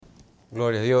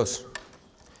Gloria a Dios.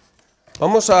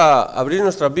 Vamos a abrir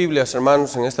nuestras Biblias,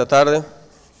 hermanos, en esta tarde.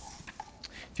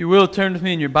 If you will, turn with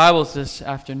me in your Bibles this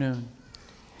afternoon.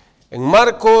 En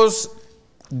Marcos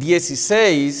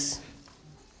 16,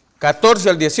 14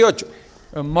 al 18.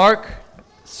 Mark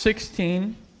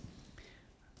 16,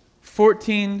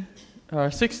 16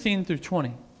 through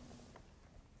 20.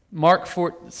 Mark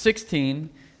 16,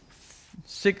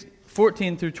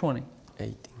 14 through 20.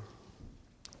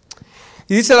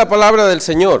 Y dice la palabra del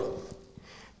Señor: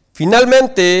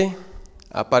 finalmente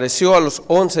apareció a los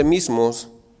 11 mismos,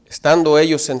 estando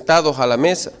ellos sentados a la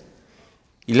mesa,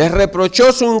 y les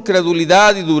reprochó su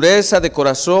incredulidad y dureza de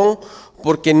corazón,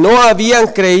 porque no habían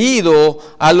creído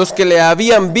a los que le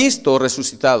habían visto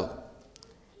resucitado.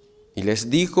 Y les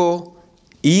dijo: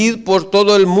 id por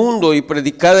todo el mundo y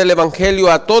predicad el evangelio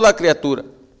a toda criatura.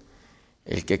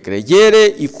 El que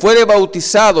creyere y fuere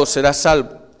bautizado será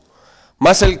salvo,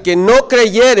 mas el que no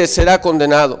creyere será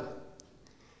condenado.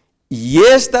 Y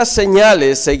estas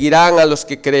señales seguirán a los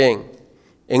que creen.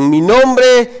 En mi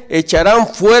nombre echarán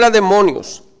fuera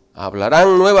demonios,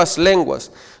 hablarán nuevas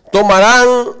lenguas, tomarán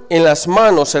en las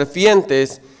manos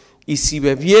serpientes, y si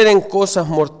bebieren cosas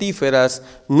mortíferas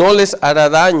no les hará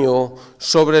daño.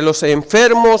 Sobre los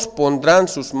enfermos pondrán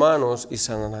sus manos y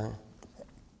sanarán.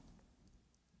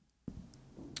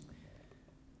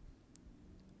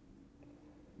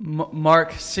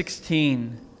 Mark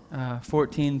 16,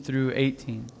 14 through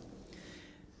 18.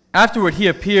 Afterward he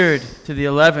appeared to the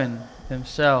 11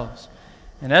 themselves,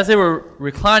 and as they were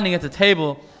reclining at the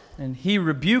table, and he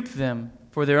rebuked them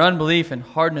for their unbelief and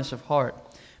hardness of heart,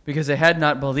 because they had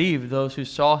not believed those who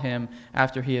saw him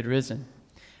after he had risen.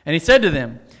 And he said to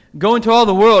them, go into all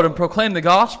the world and proclaim the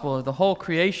gospel of the whole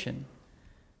creation.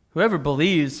 Whoever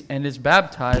believes and is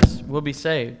baptized will be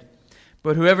saved,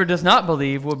 but whoever does not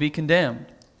believe will be condemned.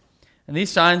 And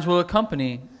these signs will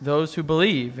accompany those who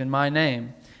believe in my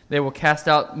name. They will cast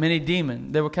out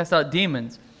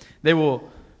demons. They will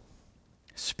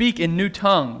speak in new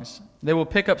tongues. They will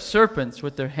pick up serpents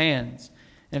with their hands.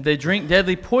 And if they drink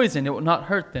deadly poison, it will not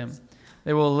hurt them.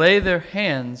 They will lay their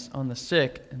hands on the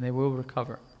sick, and they will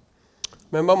recover.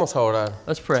 Ven, vamos a orar.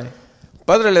 Let's pray.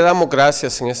 Padre, le damos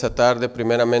gracias en esta tarde,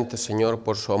 primeramente, Señor,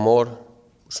 por su amor,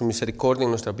 por su misericordia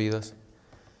en nuestras vidas.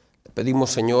 Le pedimos,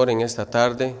 Señor, en esta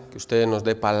tarde, que usted nos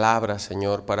dé palabras,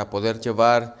 Señor, para poder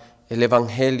llevar el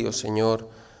evangelio, Señor,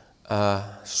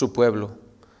 a su pueblo.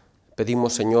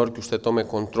 Pedimos, Señor, que usted tome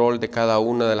control de cada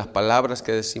una de las palabras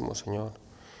que decimos, Señor.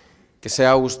 Que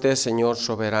sea usted, Señor,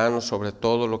 soberano sobre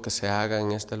todo lo que se haga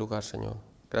en este lugar, Señor.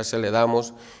 Gracias le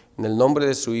damos en el nombre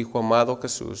de su Hijo amado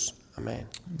Jesús. Amén.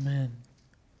 Amen.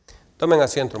 Tomen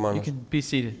asiento, hermanos. You can be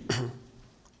seated.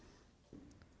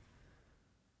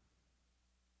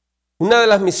 Una de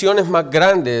las misiones más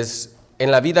grandes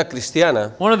en la vida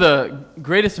cristiana, One of the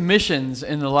greatest missions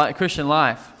in the Christian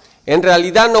life en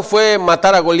realidad no fue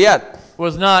matar a Goliat,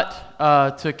 was not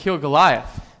to kill Goliath.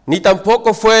 ni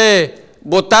tampoco fue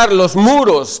botar los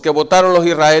muros que botaron los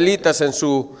israelitas en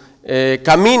su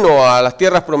camino a las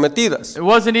tierras prometidas. It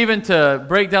wasn't even to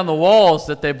break down the walls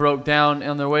that they broke down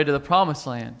on their way to the promised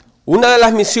land. Una de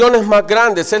las misiones más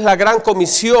grandes es la gran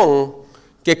comisión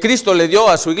que Cristo le dio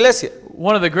a su iglesia.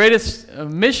 One of the greatest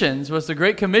missions was the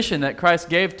Great Commission that Christ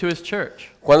gave to his church.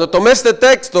 Cuando tomé este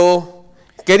texto,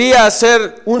 quería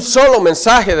hacer un solo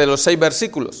mensaje de los 6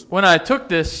 versículos. When I took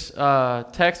this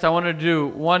text, I wanted to do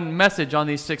one message on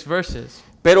these 6 verses.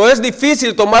 Pero es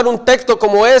difícil tomar un texto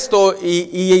como esto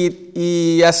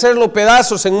y hacerlo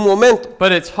pedazos en un momento.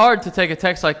 But it's hard to take a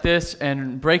text like this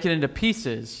and break it into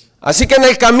pieces. Así que en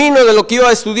el camino de lo que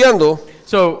iba estudiando,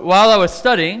 So while I was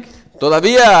studying,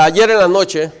 todavía ayer en la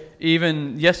noche,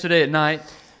 even yesterday at night,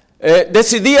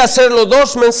 decidí hacerlo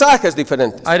 2 mensajes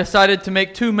diferentes. I decided to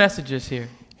make 2 messages here.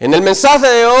 En el mensaje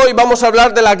de hoy vamos a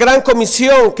hablar de la gran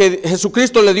comisión que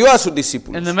Jesucristo le dio a sus In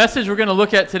discípulos. the message we're going to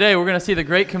look at today, we're going to see the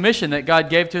Great Commission that God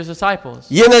gave to his disciples.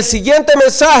 Y en el siguiente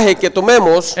mensaje que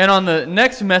tomemos, And on the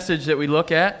next message that we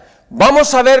look at,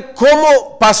 vamos a ver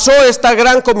cómo pasó esta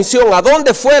gran comisión, a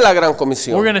dónde fue la gran we're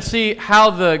comisión. going to see how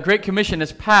the Great Commission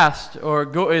is passed or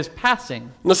is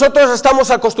passing. Nosotros estamos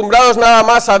acostumbrados nada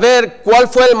más a ver cuál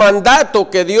fue el mandato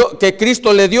que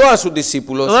Cristo le dio a sus A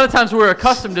discípulos. lot of times we're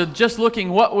accustomed to just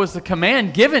looking what was the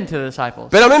command given to the disciples.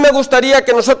 Pero a mí me gustaría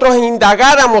que nosotros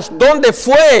indagáramos dónde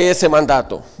fue ese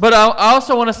mandato. But I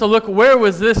also want us to look, where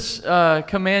was this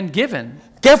command given?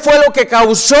 ¿Qué fue lo que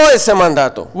causó ese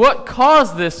mandato? What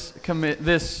caused this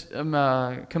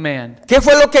command? ¿Qué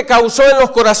fue lo que causó en los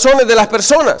corazones de las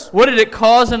personas? What did it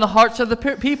cause in the hearts of the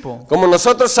people? Como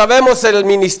nosotros sabemos, el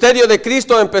ministerio de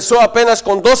Cristo empezó apenas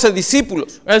con 12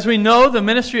 discípulos. As we know, the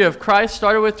ministry of Christ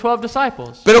started with 12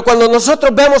 disciples. Pero cuando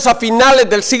nosotros vemos a finales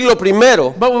del siglo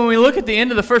I, But when we look at the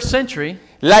end of the first century,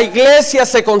 la iglesia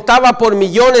se contaba por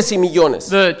millones y millones.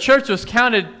 the church was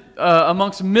counted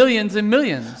amongst millions and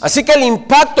millions. Así que el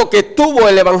impacto que tuvo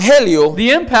el evangelio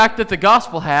The impact that the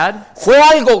gospel had fue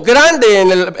algo grande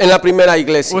en la primera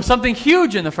iglesia. was something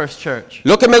huge in the first church.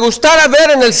 Lo que me gustara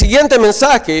ver en el siguiente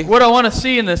mensaje What I want to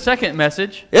see in the second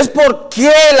message es por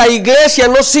qué la iglesia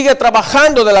no sigue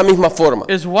trabajando de la misma forma.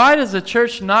 is, why does the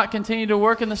church not continue to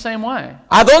work in the same way?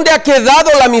 ¿A dónde ha quedado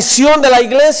la misión de la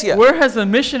iglesia? Where has the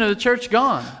mission of the church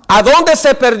gone? ¿A dónde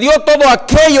se perdió todo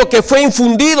aquello que fue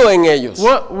infundido en ellos?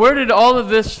 Where did all of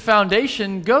this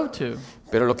foundation go to?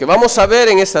 Pero lo que vamos a ver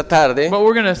en esta tarde But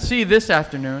we're going to see this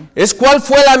afternoon, es cuál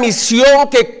fue la misión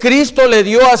que Cristo le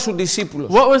dio a sus discípulos.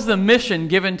 what was the mission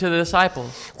given to the disciples?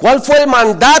 ¿Cuál fue el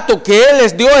mandato que Él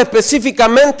les dio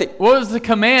específicamente? What was the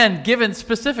command given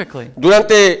specifically?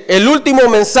 Durante el último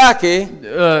mensaje,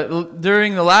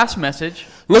 During the last message,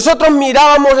 nosotros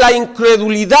mirábamos la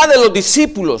incredulidad de los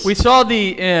discípulos. we saw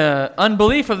the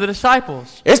unbelief of the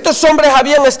disciples. Estos hombres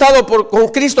habían estado con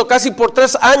Cristo casi por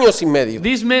 3 años y medio.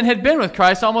 These men had been with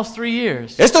Christ almost 3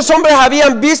 years. Estos hombres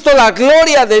habían visto la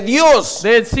gloria de Dios.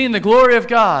 They had seen the glory of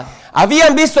God.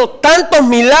 Habían visto tantos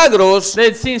milagros They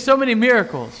had seen so many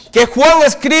miracles que Juan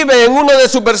escribe en uno de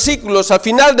sus versículos al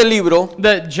final del libro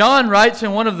that John writes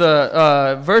in one of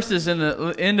the verses in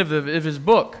the end of his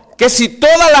book. que si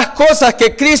todas las cosas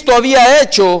que Cristo había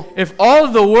hecho If all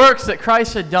of the works that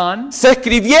Christ had done se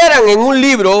escribieran en un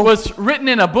libro, was written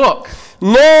in a book,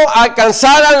 no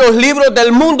alcanzaran los libros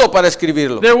del mundo para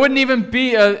escribirlo. there wouldn't even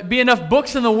be enough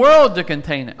books in the world to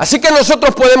contain it. Así que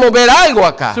nosotros podemos ver algo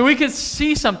acá. So we could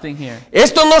see something here.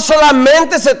 Esto no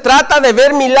solamente se trata de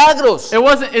ver milagros.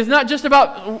 It's not just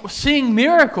about seeing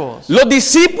miracles. Los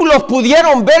discípulos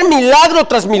pudieron ver milagro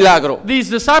tras milagro.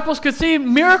 These disciples could see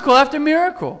miracle after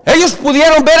miracle. Ellos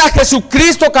pudieron ver a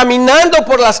Jesucristo caminando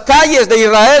por las calles de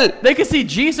Israel. They could see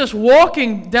Jesus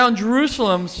walking down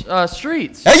Jerusalem's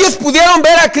streets. Ellos pudieron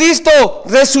ver a Cristo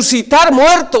resucitar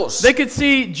muertos. They could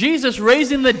see Jesus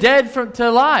raising the dead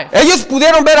to life. Ellos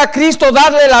pudieron ver a Cristo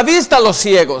darle la vista a los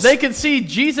ciegos. They could see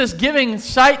Jesus giving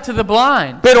sight to the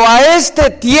blind. Pero a este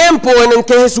tiempo en el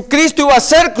que Jesucristo iba a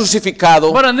ser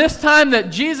crucificado, But on this time that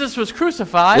Jesus was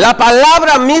crucified, la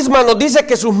palabra misma nos dice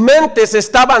que sus mentes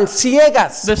estaban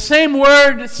ciegas. the same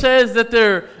word says that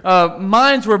their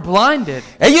minds were blinded.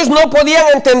 Ellos no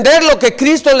podían entender lo que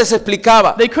Cristo les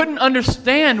explicaba. They couldn't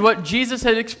understand what Jesus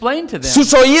had explained to them.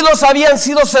 Sus oídos habían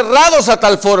sido cerrados a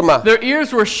tal forma Their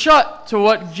ears were shut to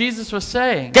what Jesus was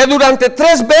saying. que durante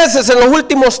 3 veces en los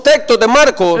últimos textos de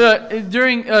Marcos,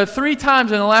 During 3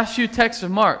 times in the last few texts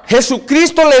of Mark,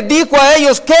 Jesucristo les dijo a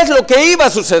ellos qué es lo que iba a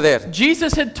suceder.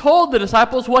 Jesus had told the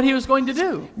disciples what he was going to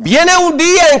do. Viene un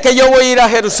día en que yo voy a ir a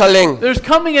Jerusalén There's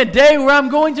coming a day where I'm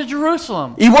going to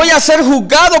Jerusalem. y voy a ser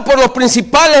juzgado por los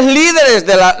principales líderes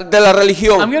de la I'm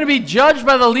religión. going to be judged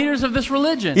by the leaders of this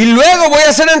religion. Y luego voy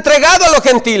a ser entregado a los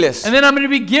gentiles. And then I'm going to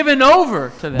be given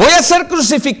over to them. Voy a ser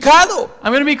crucificado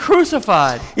I'm going to be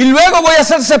crucified. y luego voy a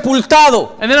ser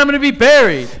sepultado. And then I'm going to be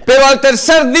buried. Pero al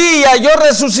tercer día yo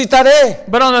resucitaré.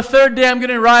 But on the third day I'm going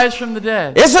to rise from the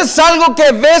dead. Eso es algo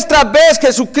que vez tras vez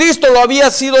Jesucristo lo había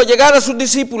sido llegar a sus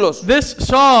discípulos. This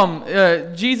psalm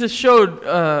Jesus showed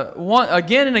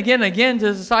again and again and again to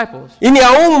his disciples. Y ni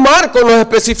aún Marco nos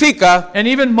especifica And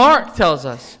even Mark tells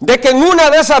us. de que en una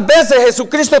de esas veces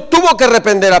Jesucristo tuvo que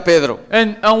reprender a Pedro.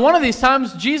 And on one of these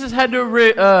times Jesus had to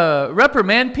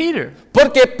reprimand Peter.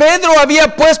 Porque Pedro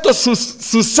había puesto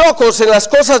sus ojos en las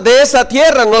cosas de esa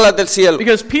tierra, no las del cielo.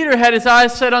 Because Peter had his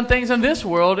eyes set on things in this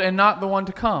world and not the one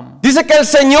to come. Dice que el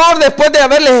Señor, después de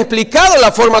haberles explicado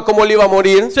la forma como él iba a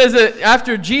morir, It says that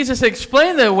after Jesus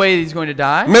explained the way he's going to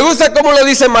die, me gusta cómo lo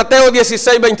dice Mateo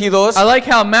 16:22. I like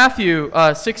how Matthew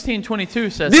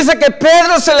 16:22 says. Dice que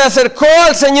Pedro se le acercó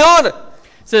al Señor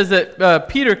Says that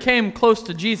Peter came close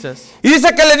to Jesus. y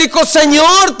dice que le dijo: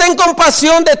 Señor, ten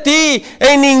compasión de ti,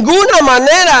 en ninguna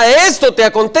manera esto te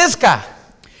acontezca.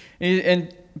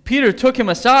 And Peter took him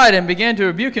aside and began to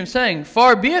rebuke him, saying,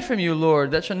 "Far be it from you,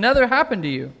 Lord, that shall never happen to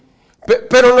you."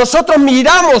 Pero nosotros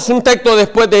miramos un texto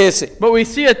después de ese, But we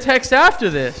see a text after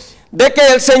this de que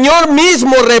el Señor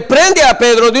mismo reprende a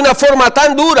Pedro de una forma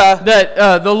tan dura,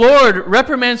 that the Lord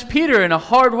reprimands Peter in a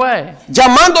hard way,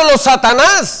 llamándolo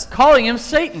Satanás, calling him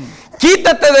Satan.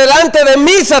 quítate delante de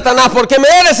mí, Satanás, porque me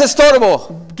eres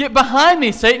estorbo. Get behind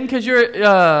me, Satan, because you're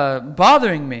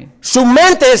bothering me. Su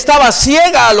mente estaba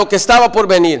ciega a lo que estaba por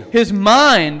venir. His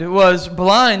mind was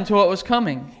blind to what was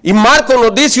coming. Y Marcos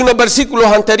nos dice unos versículos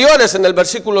anteriores, en el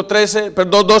versículo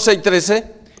 12 y 13.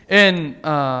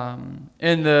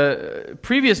 In the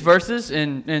previous verses,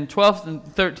 in 12 and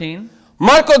 13,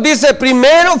 Marcos dice,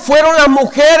 primero fueron las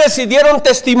mujeres y dieron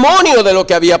testimonio de lo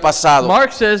que había pasado.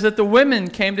 Mark says that the women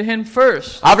came to him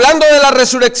first. Hablando de la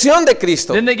resurrección de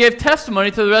Cristo. Then they gave testimony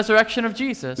to the resurrection of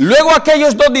Jesus. Luego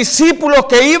aquellos dos discípulos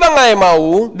que iban a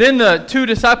Emaú, Then the two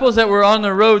disciples that were on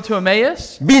the road to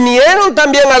Emmaus, vinieron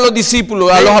también a los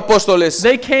discípulos, a los apóstoles,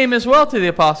 they came as well to the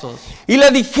apostles. y le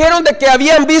dijeron de que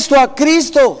habían visto a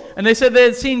Cristo. And they said they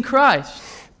had seen Christ.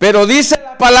 Pero dice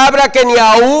la palabra que ni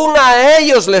aún a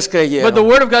ellos les But the creyeron.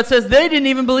 word of God says they didn't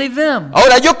even believe them.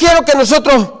 Ahora yo quiero que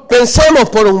nosotros pensemos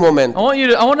por un momento.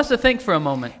 I want us to think for a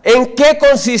moment. ¿En qué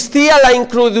consistía la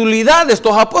incredulidad de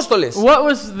estos apóstoles? What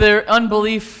was their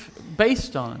unbelief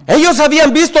based on? Ellos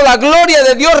habían visto la gloria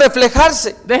de Dios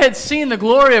reflejarse. They had seen the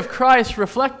glory of Christ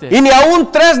reflected. Y ni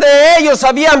aún 3 de ellos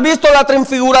habían visto la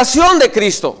transfiguración de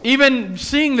Cristo. Even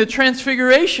seeing the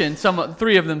transfiguration,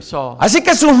 3 of them saw. Así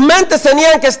que sus mentes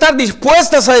tenían que estar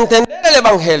dispuestas a entender el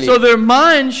Evangelio. So their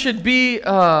minds should be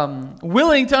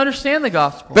willing to understand the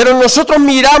gospel. Pero nosotros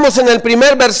miramos en el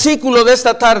primer versículo de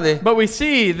esta tarde But we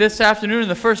see this afternoon in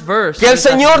the first verse que el this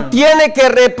Señor afternoon, tiene que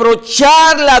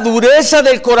reprochar la dureza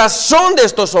del corazón de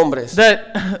estos hombres. that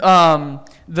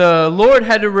the Lord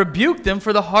had to rebuke them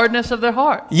for the hardness of their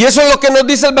heart. Y eso es lo que nos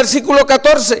dice el versículo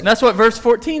 14. And that's what verse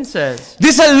 14 says.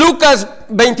 Dice en Lucas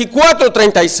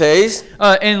 24:36.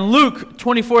 In Luke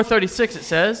 24:36 it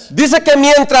says, Dice que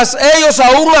mientras ellos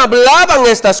aún hablaban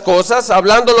estas cosas,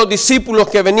 hablando los discípulos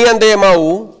que venían de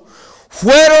Emaú,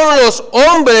 fueron los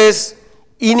hombres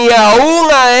y ni aún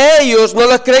a ellos no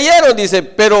les creyeron, dice,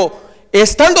 pero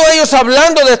estando ellos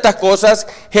hablando de estas cosas,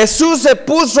 Jesús se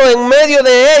puso en medio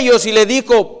de ellos y le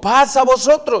dijo, paz a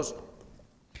vosotros.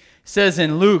 says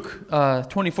in Luke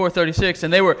 24:36,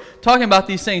 and they were talking about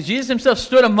these things. Jesus himself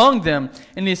stood among them,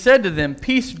 and he said to them,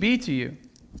 peace be to you.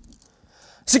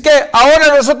 Así que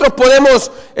ahora nosotros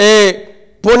podemos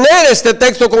poner este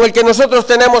texto con el que nosotros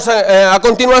tenemos a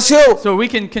continuación. So we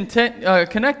can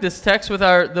connect this text with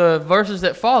the verses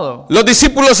that follow. Los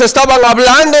discípulos estaban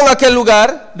hablando en aquel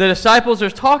lugar. The disciples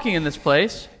are talking in this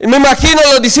place. Y me imagino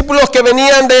los discípulos que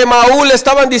venían de Emaú le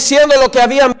estaban diciendo lo que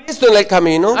habían visto en el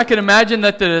camino. I can imagine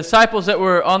that the disciples that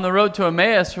were on the road to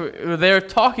Emmaus were there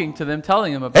talking to them,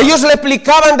 telling them about it. Ellos le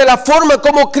explicaban de la forma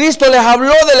como Cristo les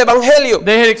habló del Evangelio.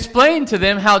 They had explained to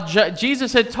them how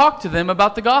Jesus had talked to them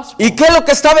about the gospel. Y qué es lo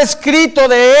que estaba escrito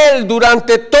de él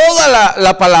durante toda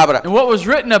la palabra. And what was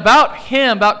written about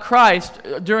him, about Christ,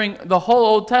 during the whole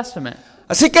Old Testament.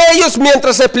 Así que ellos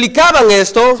mientras explicaban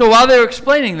esto So while they were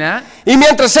explaining that, y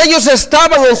mientras ellos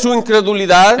estaban en su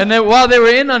incredulidad, and then while they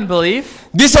were in unbelief,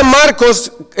 dice Marcos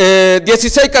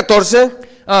 16:14,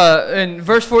 in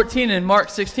verse 14 in Mark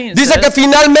 16, it dice que says,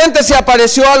 finalmente se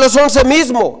apareció a los 11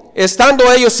 mismos, estando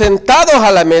ellos sentados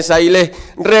a la mesa, y les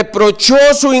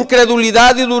reprochó su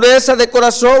incredulidad y dureza de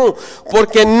corazón,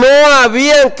 porque no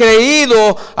habían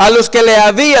creído a los que le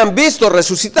habían visto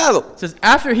resucitado. it says,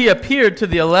 after he appeared to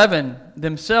the 11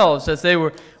 themselves as they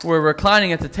were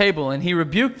reclining at the table, and he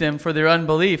rebuked them for their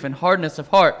unbelief and hardness of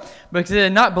heart, because they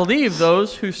had not believed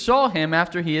those who saw him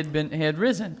after he had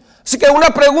risen. Así que una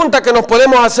pregunta que nos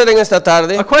podemos hacer en esta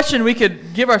tarde A question we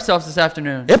could give ourselves this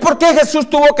afternoon. es por qué Jesús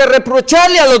tuvo que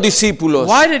reprocharle a los discípulos.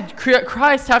 Why did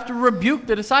Christ have to rebuke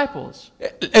the disciples?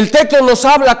 El texto nos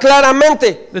habla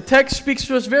claramente. The text speaks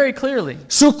to us very clearly.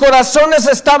 Sus corazones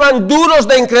estaban duros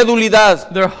de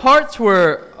incredulidad. Their hearts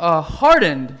were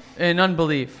hardened in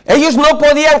unbelief. Ellos no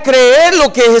podían creer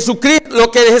lo que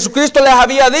Jesucristo les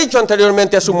había dicho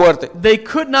anteriormente a su muerte. They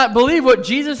could not believe what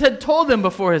Jesus had told them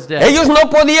before his death. Ellos no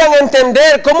podían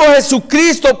entender cómo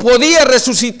Jesucristo podía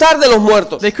resucitar de los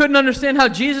muertos. They couldn't understand how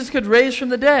Jesus could raise from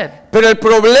the dead. Pero el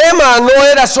problema no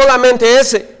era solamente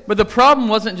ese. But the problem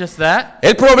wasn't just that.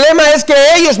 El problema es que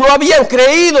ellos no habían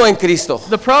creído en Cristo.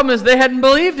 The problem is they hadn't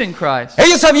believed in Christ.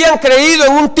 Ellos habían creído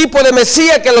en un tipo de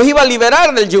Mesías que los iba a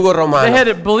liberar del yugo They romano.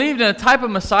 had believed in a type of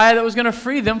Messiah that was going to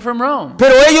free them from Rome.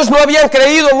 Pero ellos no habían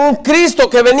creído en un Cristo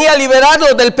que venía a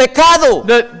liberarlos del pecado.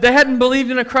 They hadn't believed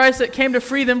in a Christ that came to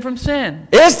free them from sin.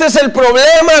 Este es el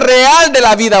problema real de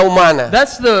la vida humana.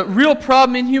 That's the real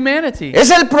problem in humanity. Es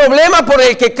el problema por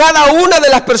el que cada una de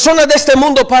las personas de este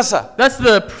mundo pasa. That's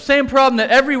the same problem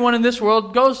that everyone in this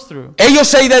world goes through. Ellos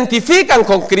se identifican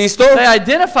con Cristo. They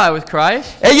identify with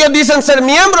Christ. Ellos dicen ser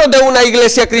miembros de una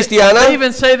iglesia cristiana. They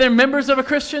even say they're members of a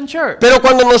Christian church. Pero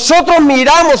cuando nosotros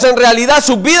miramos en realidad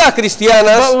sus vidas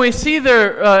cristianas, But when we see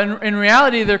their, in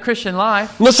reality, their Christian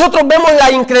life, nosotros vemos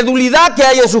la incredulidad que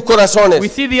hay en sus corazones. we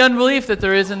see the unbelief that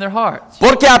there is in their hearts.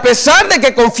 Porque a pesar de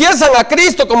que confiesan a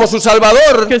Cristo como su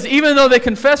Salvador, Because even though they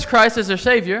confess Christ as their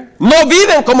Savior, no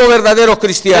viven como verdaderos they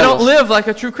cristianos. don't live like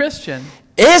a true Christian.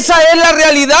 Esa es la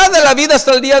realidad de la vida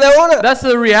hasta el día de ahora. That's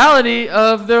the reality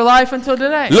of their life until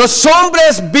today. Los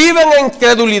hombres viven en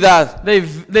incredulidad.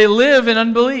 They live in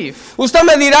unbelief. Usted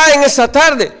me dirá en esta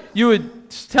tarde, You would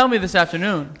tell me this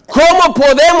afternoon, ¿cómo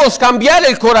podemos cambiar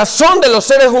el corazón de los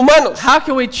seres humanos? how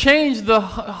can we change the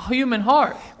human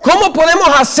heart? ¿Cómo podemos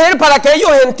hacer para que ellos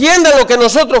entiendan lo que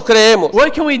nosotros creemos?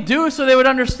 What can we do so they would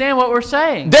understand what we're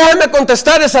saying? Déjame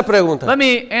contestar esa pregunta. Let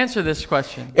me answer this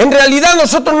question. En realidad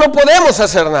nosotros no podemos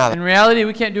hacer nada. In reality,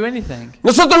 we can't do anything.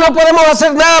 Nosotros no podemos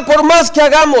hacer nada por más que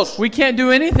hagamos. We can't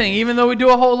do anything, even though we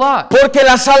do a whole lot. Porque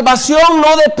la salvación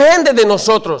no depende de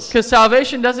nosotros. Because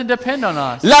salvation doesn't depend on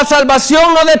us. La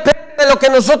salvación no depende de lo que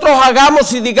nosotros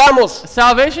hagamos y digamos.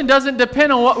 Salvation doesn't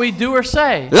depend on what we do or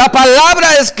say. La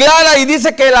palabra es clara y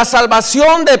dice que la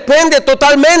salvación depende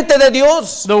totalmente de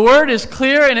Dios. The word is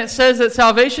clear and it says that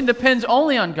salvation depends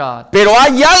only on God. Pero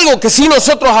hay algo que sí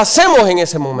nosotros hacemos en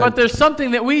ese But momento. there's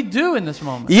something that we do in this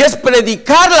moment. Y es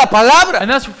predicar la palabra. And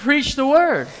that's preach the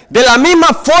word. De la misma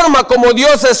forma como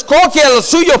Dios escoge a los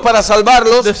suyos para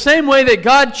salvarlos, The same way that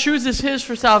God chooses his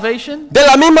for salvation, de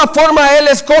la misma forma Él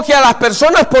escoge a las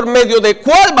personas por medio de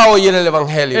cuál va a oír el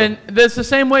Evangelio. and that's the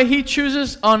same way he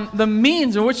chooses on the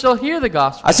means in which they'll hear the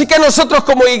gospel. Así que nosotros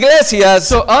como iglesias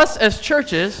So us as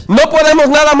churches, no podemos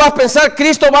nada más pensar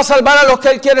Cristo va a salvar a los que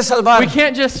Él quiere salvar. we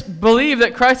can't just believe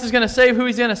that Christ is going to save who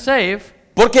he's going to save.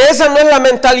 Porque esa no es la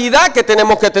mentalidad que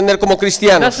tenemos que tener como That's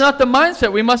cristianos. not the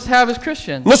mindset we must have as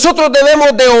Christians. Nosotros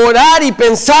debemos de orar y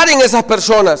pensar en esas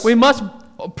personas. We must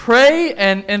pray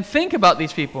and think about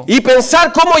these people. Y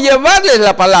pensar cómo llevarles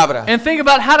la palabra. And think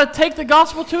about how to take the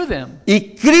gospel to them.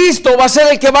 Y Cristo va a ser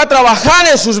el que va a trabajar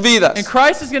en sus vidas. And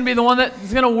Christ is going to be the one that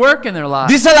is going to work in their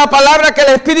lives. Dice la palabra que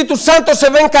el Espíritu Santo se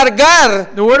va a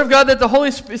encargar The word of God that the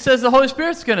Holy Spirit says the Holy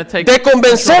Spirit is going to take de control,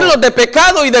 convencerlos de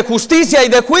pecado y de justicia y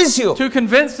de juicio. to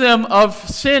convince them of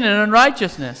sin and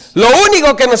unrighteousness. Lo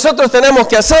único que nosotros tenemos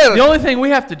que hacer The only thing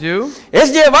we have to do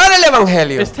es llevar el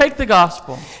Evangelio. is take the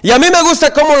gospel. Y a mí me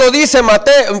gusta cómo lo dice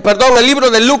el libro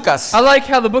de Lucas. I like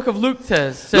how the book of Luke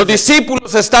says Los it.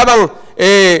 discípulos estaban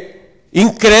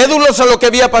incrédulos a lo que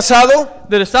había pasado.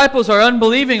 The disciples are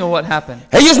unbelieving of what happened.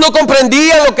 Ellos no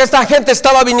comprendían lo que esta gente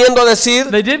estaba viniendo a decir.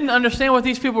 They didn't understand what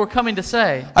these people were coming to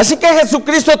say. Así que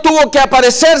Jesucristo tuvo que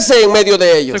aparecerse en medio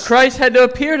de So ellos. Christ had to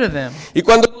appear to them. Y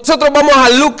cuando nosotros vamos a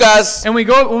Lucas And when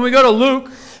we go to Luke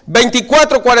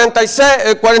 24,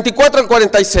 46, 44 al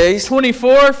 46,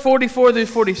 24, 44 through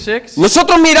 46,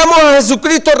 nosotros miramos a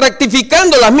Jesucristo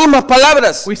rectificando las mismas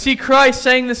palabras. we see Christ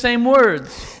saying the same words.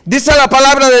 Dice la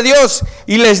palabra de Dios,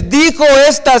 y les dijo,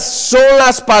 estas son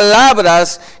las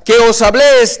palabras que os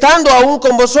hablé estando aún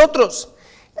con vosotros,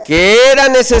 que era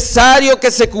necesario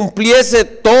que se cumpliese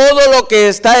todo lo que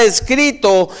está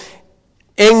escrito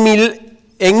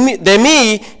de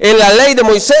mí en la ley de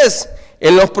Moisés,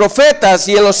 en los profetas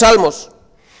y en los salmos.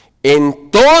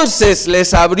 Entonces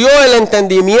les abrió el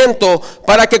entendimiento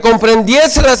para que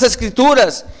comprendiesen las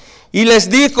escrituras, y les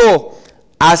dijo,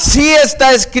 así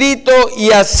está escrito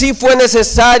y así fue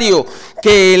necesario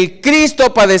que el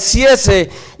Cristo padeciese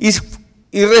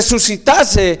y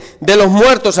resucitase de los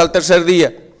muertos al tercer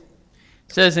día.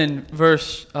 It says in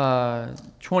verse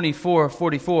 24,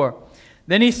 44,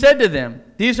 then he said to them,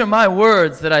 these are my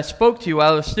words that I spoke to you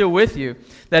while I was still with you,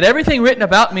 that everything written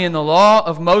about me in the law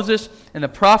of Moses and the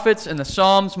prophets and the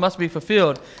Psalms must be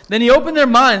fulfilled. Then he opened their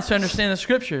minds to understand the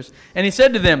scriptures. And he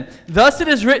said to them, thus it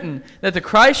is written, that the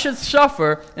Christ should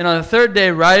suffer and on the third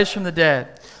day rise from the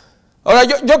dead. Ahora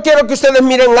yo quiero que ustedes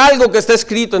miren algo que está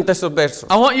escrito en estos versos.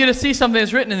 I want you to see something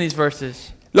that's written in these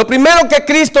verses. Lo primero que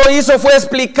Cristo hizo fue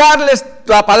explicarles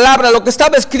la palabra, lo que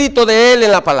estaba escrito de Él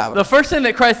en la palabra. The first thing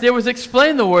that Christ did was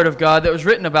explain the word of God that was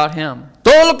written about him.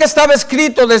 Todo lo que estaba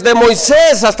escrito desde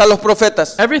Moisés hasta los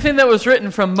profetas. Everything that was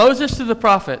written from Moses to the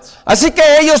prophets. Así que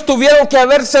ellos tuvieron que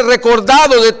haberse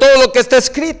recordado de todo lo que está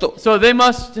escrito. So they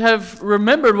must have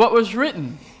remembered what was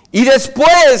written. Y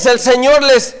después el Señor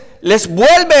les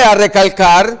vuelve a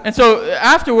recalcar And so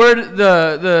afterward,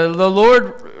 the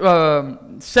Lord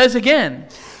says again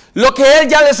lo que Él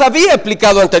ya les había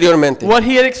explicado anteriormente. what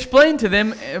he had explained to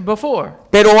them before.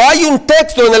 Pero hay un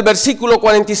texto en el versículo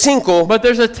 45 But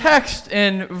there's a text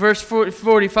in verse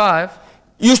 45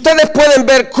 Y ustedes pueden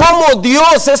ver cómo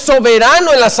Dios es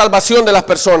soberano en la salvación de las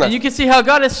personas. And you can see how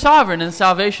God is sovereign in the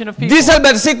salvation of people. Dice el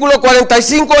versículo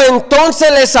 45, entonces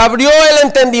les abrió el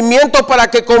entendimiento para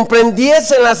que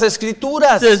comprendiesen las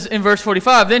escrituras. It says in verse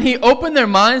 45, then he opened their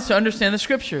minds to understand the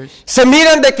scriptures. Se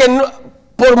miran de que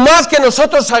por más que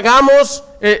nosotros hagamos,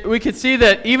 We could see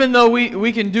that even though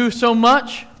we can do so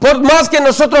much, por más que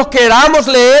nosotros queramos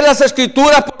leer las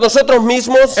escrituras por nosotros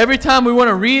mismos, every time we want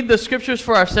to read the scriptures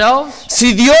for ourselves,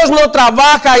 si Dios no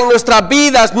trabaja en nuestras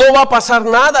vidas, no va a pasar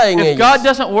nada en if God ellas.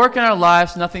 doesn't work in our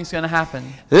lives, nothing's going to happen.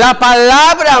 La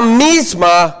palabra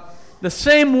misma The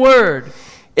same word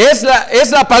es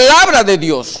la palabra de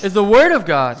Dios. is the word of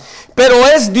God, Pero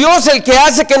es Dios el que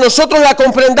hace que nosotros la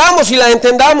comprendamos y la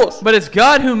entendamos. but it's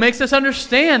God who makes us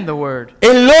understand the word.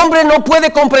 El hombre no puede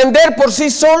comprender por sí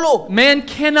solo. Man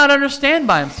cannot understand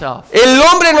by himself. El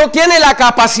hombre no tiene la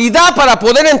capacidad para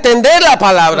poder entender la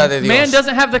palabra de Man Dios.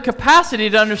 doesn't have the capacity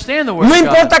to understand the word No of God.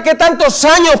 importa que tantos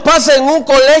años pase en un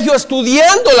colegio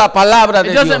estudiando la palabra It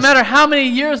de doesn't Dios. matter how many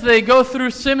years they go through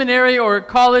seminary or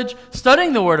college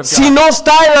studying the word of Si God. no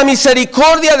está en la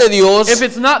misericordia de Dios, If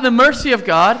it's not the mercy of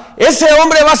God, ese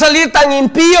hombre va a salir tan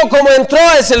impío como entró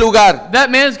a ese lugar.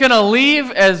 that man's going to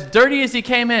leave as dirty as he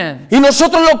came in. Y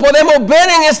nosotros lo podemos ver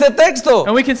en este texto.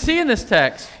 And we can see in this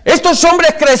text, Estos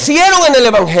hombres crecieron en el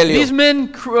Evangelio. these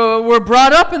men were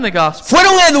brought up in the gospel.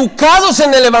 Fueron educados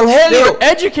en el They Evangelio. were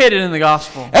educated in the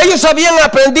gospel. Ellos habían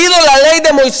aprendido la ley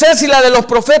de Moisés y la de los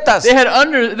profetas. They had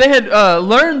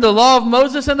learned the law of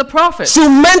Moses and the prophets. Sus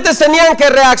mentes tenían que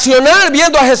reaccionar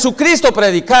viendo a Jesucristo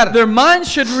predicar. Their minds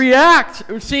should react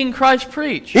seeing Christ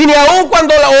preach. Y ni aun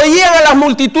cuando oían a las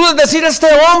multitudes decir este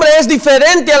hombre es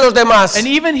diferente a los demás. And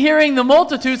even hearing the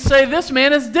multitude say, this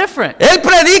man is different. Él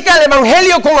predica el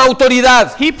Evangelio con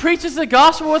autoridad. He preaches the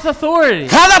gospel with authority.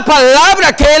 Cada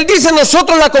palabra que él dice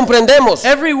nosotros la comprendemos.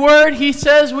 Every word he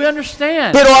says we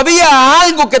understand. Pero había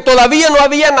algo que todavía no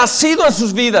había nacido en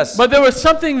sus vidas. But there was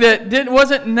something that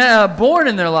wasn't born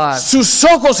in their lives. Sus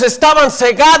ojos estaban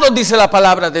cegados, dice la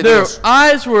palabra de Their Dios.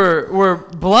 eyes were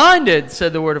blinded,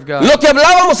 said the word of God. Lo que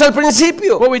hablábamos al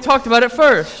principio. What we talked about at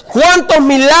first. ¿Cuántos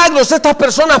milagros estas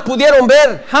personas pudieron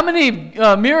ver? How many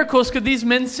miracles could these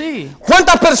men see?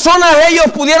 ¿Cuántas personas ellos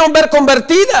pudieron ver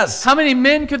convertidas? How many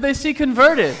men could they see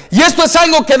converted? Y esto es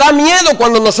algo que da miedo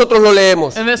cuando nosotros lo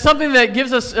leemos. And that's something that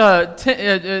gives us,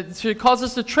 should cause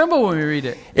us to tremble when we read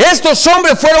it. Estos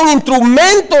hombres fueron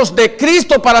instrumentos de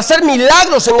Cristo para hacer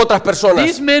milagros en otras personas.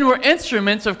 These men were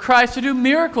instruments of Christ to do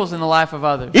miracles in the life of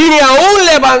others. Y ni aún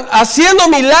haciendo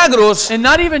milagros, And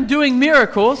not even doing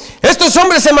miracles, estos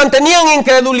hombres se mantenían en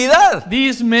incredulidad.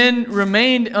 these men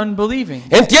remained unbelieving.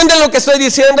 ¿Entienden lo que estoy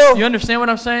diciendo? You understand what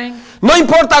I'm saying? No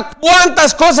importa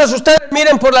cuántas cosas ustedes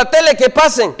miren por la tele que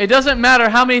pasen. It doesn't matter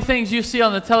how many things you see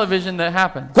on the television that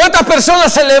happen. Cuántas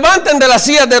personas se levanten de las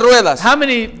sillas de ruedas. How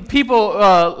many people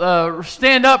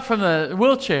stand up from the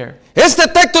wheelchair? Este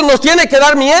texto nos tiene que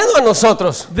dar miedo a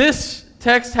nosotros. This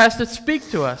text has to speak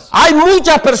to us. Hay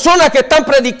muchas personas que están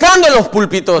predicando en los There's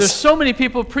púlpitos, so many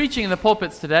people preaching in the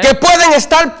pulpits today que pueden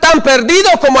estar tan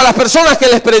perdidos como a las personas que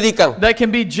les predican. that can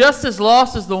be just as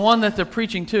lost as the one that they're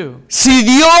preaching to. Si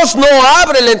Dios no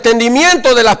abre el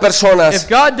entendimiento de las If personas,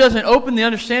 God doesn't open the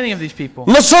understanding of these people,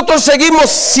 nosotros seguimos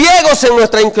ciegos en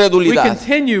nuestra we incredulidad.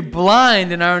 continue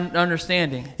blind in our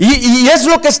understanding. Y es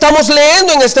lo que estamos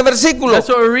leyendo en este versículo. That's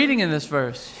what we're reading in this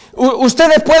verse.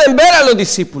 Ustedes pueden ver a los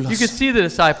discípulos. You could see the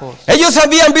disciples. Ellos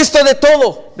habían visto de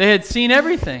todo, They had seen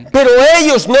everything. pero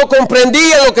ellos no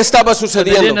comprendían lo que estaba They didn't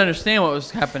sucediendo. understand what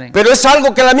was happening. Pero es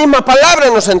algo que la misma palabra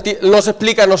nos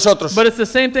explica a nosotros. But it's the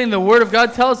same thing the Word of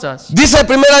God tells us. Dice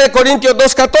 1 Corintios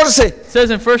 2:14. It says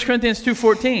in 1 Corinthians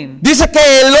 2:14, Dice que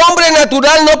el hombre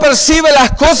natural no percibe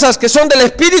las cosas que son del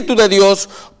Espíritu de Dios,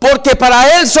 porque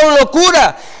para él son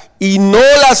locura, y no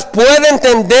las puede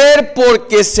entender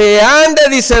porque se han de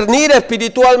discernir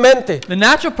espiritualmente. the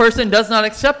natural person does not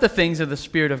accept the things of the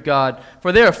Spirit of God,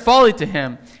 for they are folly to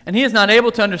him, and he is not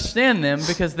able to understand them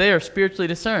because they are spiritually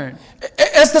discerned.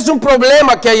 Este es un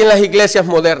problema que hay en las iglesias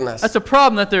modernas. That's a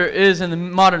problem that there is in the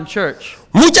modern church.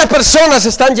 Muchas personas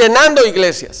están llenando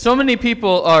iglesias. So many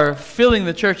people are filling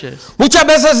the churches. Muchas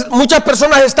veces muchas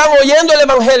personas están oyendo el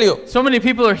evangelio. So many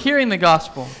people are hearing the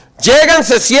gospel. Llegan,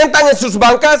 se sientan en sus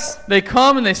bancas, They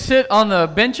come and they sit on the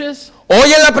benches,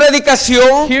 oyen la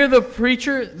predicación, hear the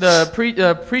preacher,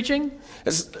 preaching,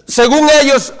 Según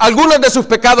ellos, algunos de sus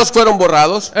pecados fueron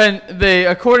borrados. And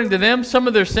according to them, some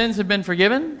of their sins have been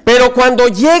forgiven. Pero cuando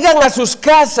llegan a sus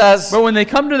casas, But when they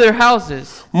come to their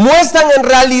houses, muestran en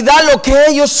realidad lo que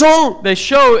ellos son. they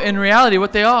show in reality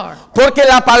what they are. Porque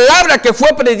la palabra que fue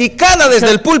predicada desde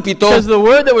el púlpito Because the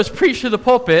word that was preached to the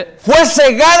pulpit fue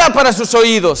cegada para sus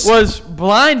oídos. was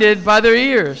blinded by their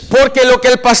ears. Porque lo que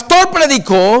el pastor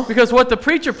predicó Because what the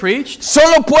preacher preached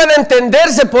solo puede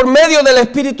entenderse por medio del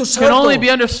Espíritu can Santo. only be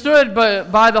understood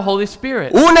by the Holy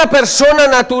Spirit. Una persona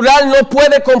natural no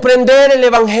puede comprender el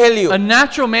Evangelio. A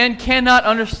natural man cannot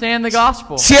understand the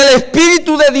gospel. Si el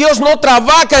Espíritu de Dios no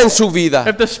trabaja en su vida,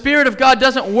 If the Spirit of God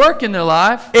doesn't work in their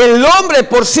life, el hombre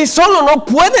por sí solo no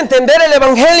puede entender el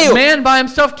Evangelio. man by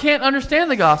himself can't understand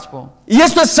the gospel. Y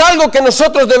esto es algo que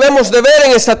nosotros debemos de ver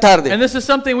en esta tarde. And this is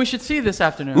something we should see this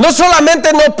afternoon. No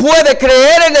solamente no puede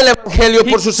creer en el Evangelio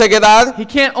por su ceguedad, He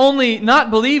can't only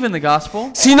not believe in the gospel,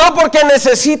 sino porque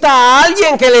necesita a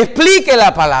alguien que le explique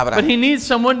la palabra. but he needs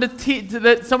someone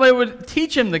that somebody would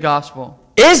teach him the gospel.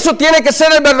 Eso tiene que ser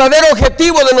el verdadero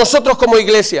objetivo de nosotros como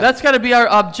iglesia. That's got to be our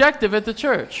objective at the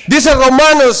church. Dice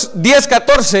Romanos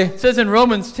 10:14. It says in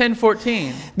Romans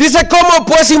 10:14, Dice, ¿cómo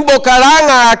pues invocarán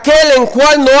a aquel en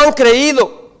cual no han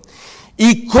creído?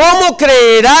 ¿Y cómo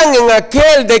creerán en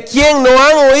aquel de quien no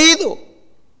han oído?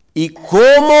 ¿Y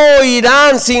cómo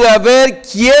oirán sin haber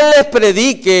quien les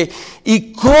predique?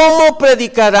 ¿Y cómo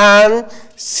predicarán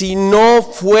si no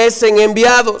fuesen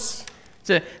enviados?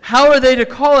 so how are they to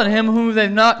call on him whom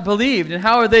they've not believed? And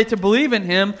how are they to believe in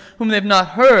him whom they've not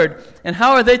heard? And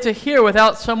how are they to hear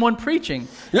without someone preaching?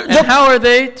 And how are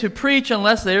they to preach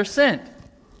unless they are sent?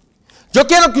 Yo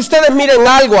quiero que ustedes miren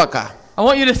algo acá. I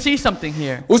want you to see something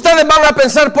here. Ustedes van a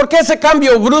pensar, ¿por qué ese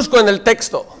cambio brusco en el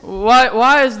texto?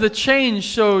 Why is the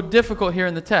change so difficult here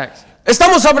in the text?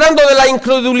 Estamos hablando de la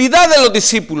incredulidad de los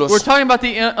discípulos. We're talking about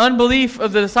the unbelief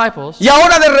of the disciples. Y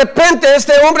ahora de repente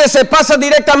este hombre se pasa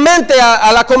directamente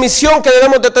a la comisión que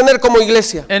debemos de tener como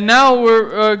iglesia. And now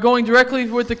we're going directly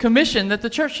with the commission that the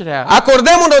church should have.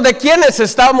 Acordémonos de quiénes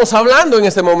estamos hablando en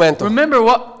este momento. Remember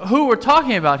who we're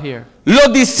talking about here.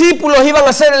 Los discípulos iban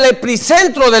a ser el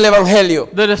epicentro del evangelio.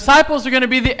 The disciples are going to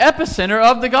be the epicenter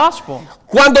of the gospel.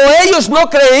 Cuando ellos no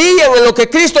creían en lo que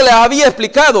Cristo les había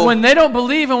explicado, When they don't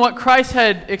believe in what Christ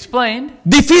had explained,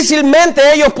 difícilmente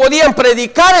ellos podían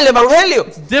predicar el evangelio.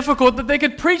 it's difficult that they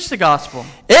could preach the gospel.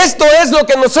 Esto es lo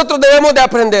que nosotros debemos de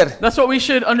aprender. That's what we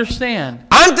should understand.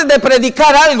 Antes de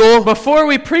predicar algo, Before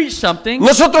we preach something,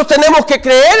 nosotros tenemos que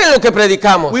creer en lo que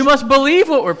predicamos. we must believe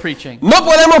what we're preaching. No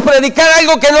podemos predicar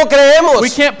algo que no creemos. We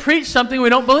can't preach something we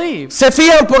don't believe. ¿Se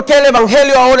fijan por qué el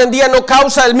evangelio ahora en día no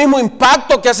causa el mismo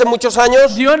impacto que hace muchos años?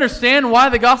 Do you understand why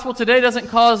the gospel today doesn't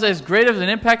cause as great of an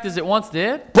impact as it once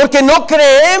did? Porque no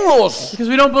creemos. Because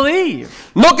we don't believe.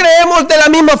 No creemos de la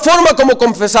misma forma como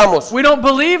confesamos. We don't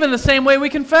believe in the same way we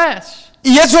confess.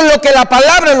 Y eso es lo que la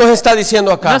palabra nos está diciendo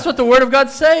And acá. that's what the Word of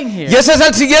God's saying Y here. ese es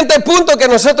el siguiente punto que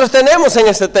nosotros tenemos en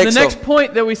este The texto. next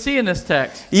point that we see in this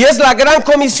text Y es la gran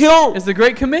comisión. is the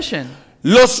Great Commission.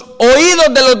 Los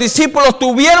oídos de los discípulos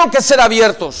tuvieron que ser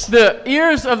abiertos The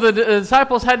ears of the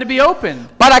disciples had to be opened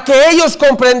para que ellos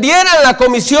comprendieran la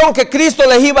comisión que Cristo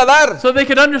les iba a dar. so they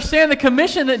could understand the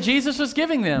commission that Jesus was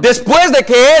giving them. Después de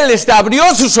que Él les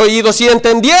abrió sus oídos y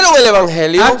entendieron el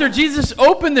Evangelio, After Jesus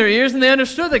opened their ears and they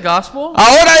understood the gospel,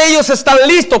 ahora ellos están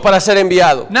listos para ser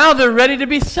enviados. now they're ready to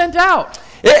be sent out.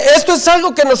 Esto es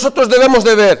algo que nosotros debemos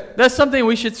de ver. That's something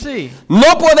we should see.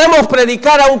 No podemos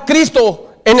predicar a un Cristo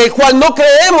en el cual no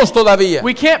creemos todavía.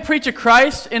 We can't preach a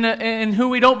Christ in who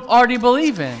we don't already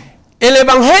believe in. El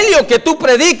evangelio que tú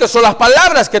prediques o las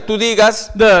palabras que tú digas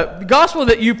The gospel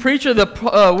that you preach or the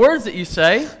words that you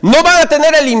say no van a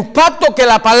tener el impacto que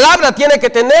la palabra tiene que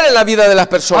tener en la vida de las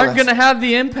aren't personas. going to have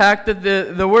the impact that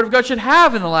the word of God should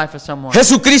have in the life of someone.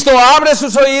 Jesucristo abre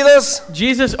sus oídos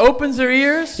Jesus opens their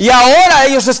ears y ahora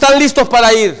ellos están listos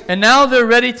para ir. and now they're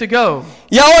ready to go.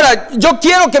 Y ahora yo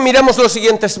quiero que miremos los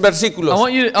siguientes I versículos.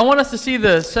 want us to see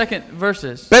the second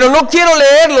verses. Pero no quiero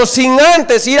leerlos sin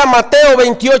antes ir a Mateo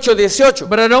 28:18.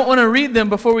 But I don't want to read them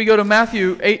before we go to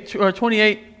Matthew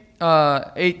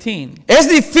 28:18. Es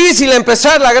difícil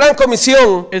empezar la gran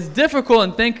comisión It's difficult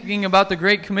in thinking about the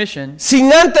Great Commission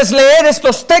sin antes leer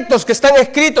estos textos que están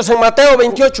escritos en Mateo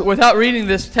 28. without reading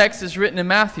this text that's written in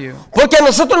Matthew. Porque a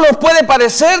nosotros nos puede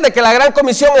parecer de que la gran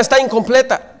comisión está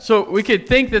incompleta. So we could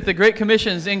think that the Great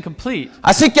Commission is incomplete.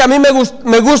 Así que a mí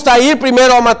me gusta ir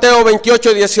primero a Mateo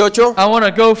 28:18 I want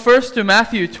to go first to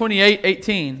Matthew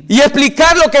 28:18 y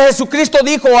explicar lo que Jesucristo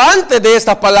dijo antes de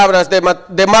estas palabras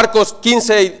de Marcos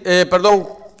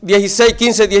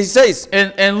 16, 15,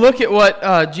 16. And look at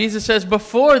what Jesus says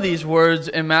before these words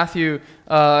in Matthew,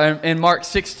 in Mark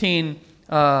 16,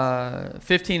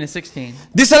 15 and 16.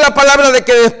 Dice la palabra de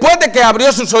que después de que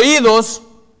abrió sus oídos,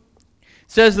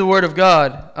 Says the word of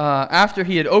God, after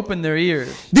he had opened their ears.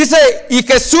 dice, y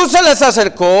Jesús se les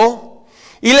acercó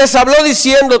y les habló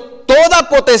diciendo, toda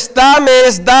potestad me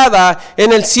es dada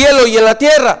en el cielo y en la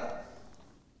tierra.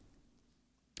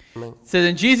 It says,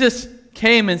 and Jesus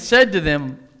came and said to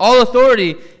them, all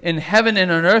authority in heaven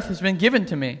and on earth has been given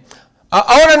to me.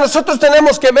 Ahora nosotros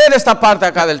tenemos que ver esta parte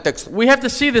acá del texto. We have to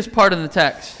see this part in the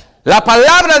text. La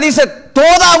palabra dice,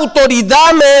 toda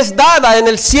autoridad me es dada en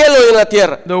el cielo y en la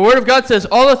tierra. The word of God says,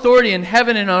 all authority in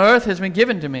heaven and on earth has been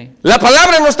given to me. La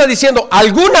palabra no está diciendo,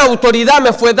 alguna autoridad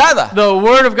me fue dada. The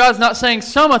word of God is not saying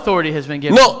some authority has been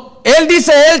given. No, él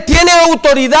dice, él tiene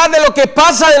autoridad de lo que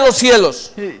pasa en los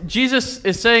cielos. Jesus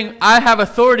is saying, I have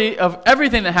authority of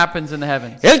everything that happens in the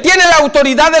heavens. Él tiene la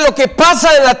autoridad de lo que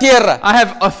pasa en la tierra. I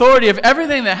have authority of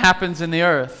everything that happens in the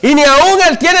earth. Y ni aún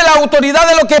él tiene la autoridad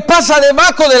de lo que pasa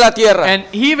debajo de la tierra. And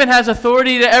he even has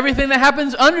authority to everything that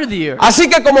happens under the earth. Así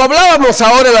que como hablábamos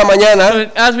ahora en la mañana,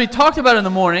 So as we talked about in the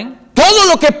morning, todo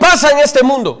lo que pasa en este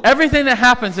mundo everything that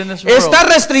happens in this world está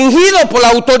restringido por la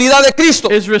autoridad de Cristo.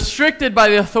 is restricted by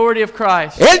the authority of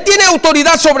Christ. Él tiene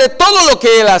autoridad sobre todo lo que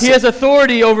él He hace. has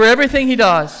authority over everything he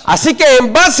does. Así que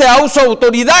en base a su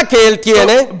autoridad que él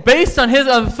tiene, Based on his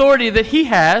authority that he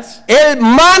has, él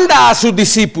manda a sus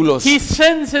discípulos. he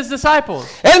sends his disciples.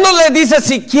 Él no les dice,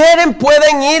 si quieren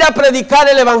pueden ir a predicar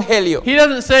el evangelio. He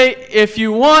doesn't say, if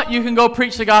you want, you can go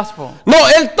preach the gospel. No,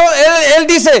 él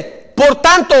dice, por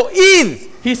tanto, id.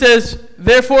 He says,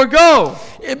 therefore go.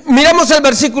 Miremos el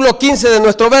versículo 15 de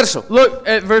nuestro verso. Look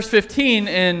at verse 15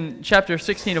 in chapter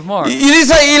 16 of Mark. Y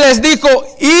dice, y les dijo,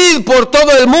 id por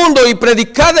todo el mundo y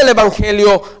predicad el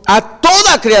evangelio a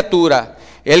toda criatura.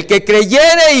 El que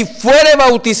creyere y fuere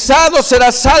bautizado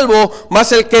será salvo,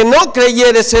 mas el que no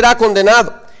creyere será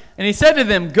condenado. And he said to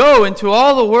them, go into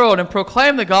all the world and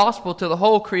proclaim the gospel to the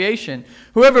whole creation.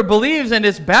 Whoever believes and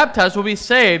is baptized will be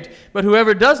saved, but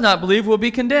whoever does not believe will be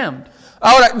condemned.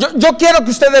 Ahora, yo quiero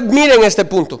que ustedes miren este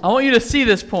punto. I want you to see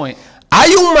this point.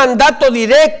 Hay un mandato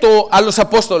directo a los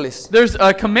apóstoles There's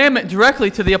a commandment directly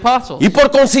to the apostles, y por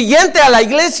consiguiente a la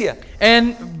iglesia.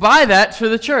 and by that to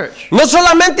the church. No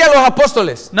solamente a los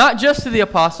apóstoles. Not just to the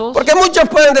apostles. Porque muchos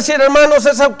pueden decir, hermanos,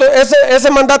 ese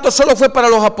mandato solo fue para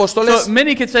los apóstoles. So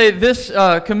many could say this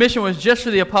commission was just for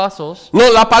the apostles.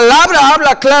 No, la palabra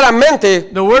habla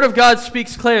claramente The word of God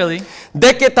speaks clearly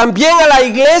de que también a la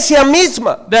iglesia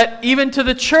misma. that even to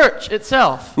the church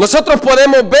itself. Nosotros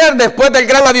podemos ver después del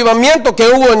gran avivamiento que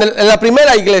hubo en la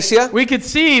primera iglesia. We could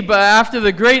see, but after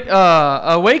the great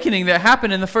awakening that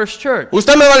happened in the first church.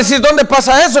 Usted me va a decir, ¿dónde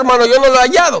pasa eso, hermano? Yo no lo he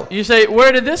hallado. You say,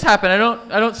 where did this happen? I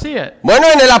don't see it. Bueno,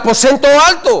 en el aposento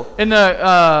alto. In the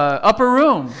upper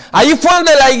room. Ahí fue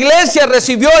donde la iglesia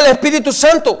recibió el Espíritu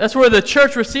Santo That's where the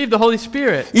church received the Holy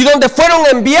Spirit. y donde fueron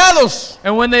enviados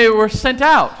And when they were sent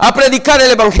out a predicar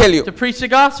el evangelio. to preach the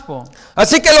gospel.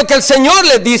 Así que lo que el Señor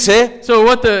les dice So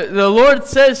what the Lord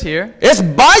says here, es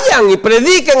vayan y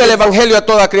prediquen el evangelio a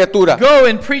toda criatura. go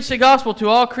and preach the gospel to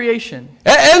all creation.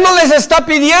 Él no les está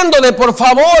pidiendo de por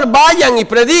favor vayan y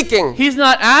prediquen. He's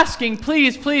not asking,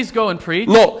 please go and preach.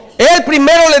 No, él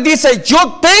primero les dice,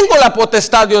 yo tengo la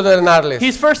potestad de ordenarles.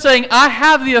 He's first saying, I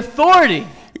have the authority.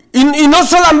 Y no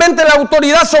solamente la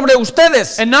autoridad sobre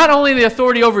ustedes. And not only the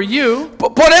authority over you,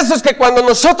 Por eso es que cuando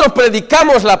nosotros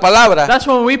predicamos la palabra, that's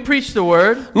when we preach the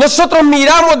word. nosotros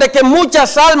miramos de que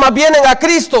muchas almas vienen a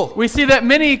Cristo We see that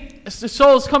many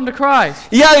souls come to Christ.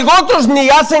 y otros ni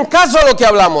hacen caso a lo que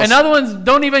hablamos. And other ones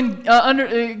don't even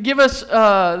give us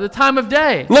the time of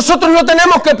day. Nosotros no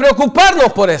tenemos que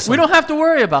preocuparnos por eso. We don't have to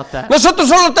worry about that. Nosotros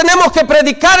solo tenemos que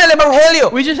predicar el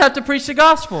evangelio. We just have to preach the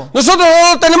gospel. Nosotros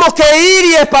solo tenemos que ir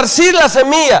y esparcir la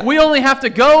semilla. We only have to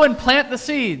go and plant the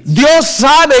seeds. Dios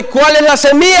sabe cuál es la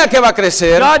semilla que va a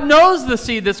crecer God knows the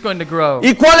seed that's going to grow.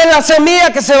 y cuál es la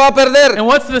semilla que se va a perder. And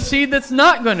what's the seed that's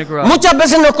not going to grow? Muchas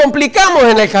veces nos complicamos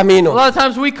en el A camino. lot of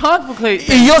times we complicate Y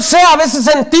things. yo sé, a veces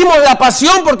sentimos la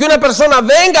pasión porque una persona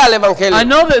venga al I evangelio.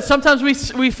 know that sometimes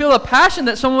we feel a passion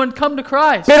that someone would come to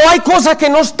Christ. Pero hay cosas que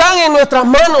no están en nuestras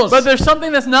manos. But there's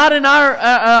something that's not in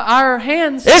our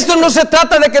hands. Esto no se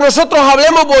trata de que nosotros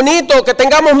hablemos bonito, que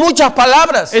tengamos muchas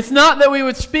palabras. It's not that we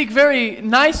would speak very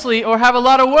nicely or have a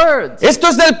lot of words. Esto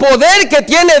es del poder que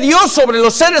tiene Dios sobre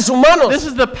los seres humanos. This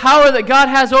is the power that God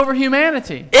has over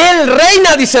humanity. Él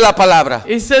reina, dice la palabra.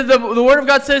 He says the word of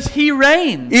God says because he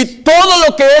reigns. Y todo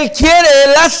lo que Él quiere,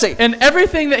 Él hace. And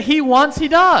everything that he wants, he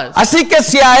does. Así que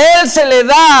si a Él se le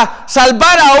da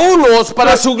salvar a unos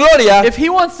para su gloria If he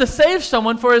wants to save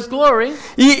someone for his glory,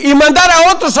 y mandar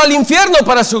a otros al infierno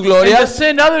para su and gloria, to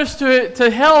send others to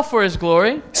hell for his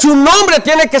glory, su nombre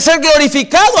tiene que ser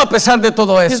glorificado a pesar de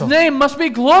todo his eso. name must be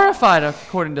glorified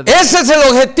according to that. Ese es el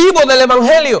objetivo del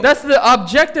Evangelio. That's the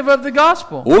objective of the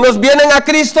gospel. Unos vienen a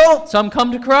Cristo, Some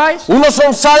come to Christ, unos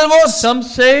son salvos, some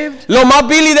saved. lo más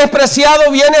vil y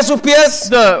despreciado viene a sus pies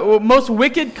The most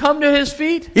wicked come to his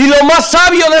feet, y lo más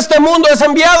sabio de este mundo es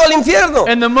enviado al infierno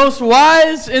and the most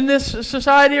wise in this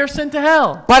society are sent to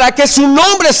hell, para que su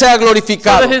nombre sea so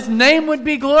glorificado. that his name would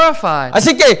be glorified.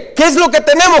 Así que, ¿qué es lo que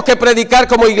tenemos que predicar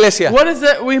como iglesia? What is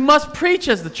that we must preach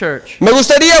as the church? Me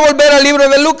gustaría volver al libro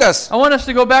de Lucas. I want us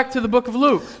to go back to the book of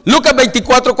Luke. Lucas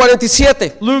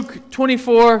 24:47. Luke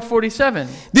 24:47.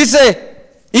 Dice,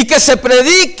 y que se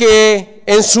predique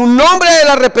en su nombre el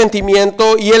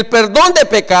arrepentimiento y el perdón de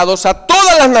pecados a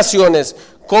todas las naciones,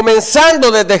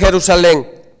 comenzando desde Jerusalén.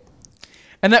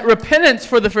 And that repentance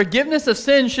for the forgiveness of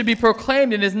sins should be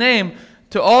proclaimed in his name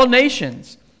to all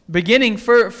nations, beginning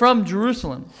from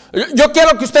Jerusalem. Yo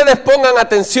quiero que ustedes pongan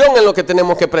atención en lo que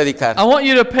tenemos que predicar. I want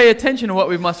you to pay attention to what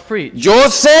we must preach. Yo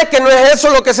sé que no es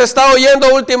eso lo que se está oyendo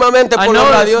últimamente I por los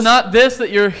know it's radios. not this that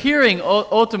you're hearing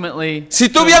ultimately. Si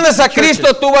tú from vienes a churches.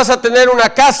 Cristo, tú vas a tener una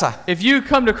casa If you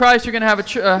come to Christ, you're going to have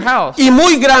a house, y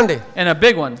muy grande. and a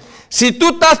big one. Si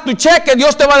tú das tu cheque,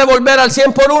 Dios te va a devolver al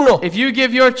 100 por 1. If you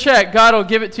give your check, God will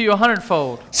give it to you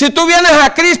 100-fold. Si tú vienes a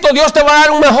Cristo, Dios te va a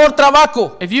dar un mejor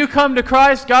trabajo. If you come to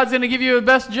Christ, God's going to give you the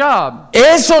best job.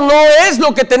 Eso no es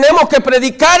lo que tenemos que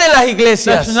predicar en las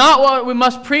iglesias. That's not what we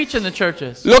must preach in the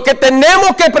churches. Lo que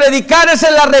tenemos que predicar es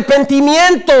el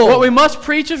arrepentimiento. What we must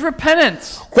preach is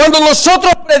repentance. Cuando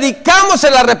nosotros predicamos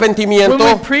el When arrepentimiento,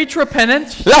 we preach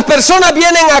repentance, las personas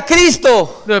vienen a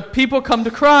Cristo the people come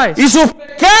to Christ, y sus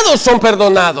pecados son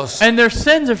perdonados. and their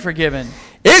sins are forgiven.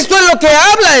 Esto es lo que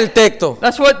habla el texto.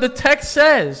 That's what the text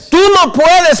says. Tú no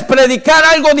puedes predicar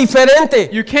algo diferente.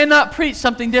 You cannot preach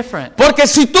something different. Porque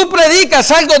si tú predicas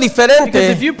algo Because if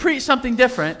diferente, you preach something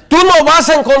different, tú no vas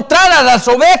a encontrar a las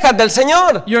ovejas del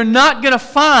Señor. you're not going to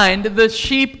find the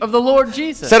sheep of the Lord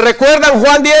Jesus. ¿Se recuerdan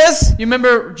Juan 10? You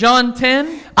remember John 10?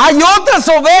 Hay otras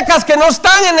ovejas que no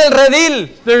están en el redil.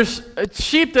 There's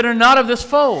sheep that are not of this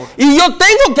fold. Y yo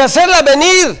tengo que hacerlas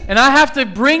venir. And I have to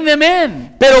bring them in.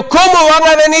 Pero ¿cómo van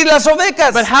a venir las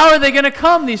ovejas? But how are they going to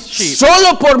come, these sheep?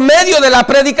 Solo por medio de la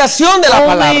predicación de la Only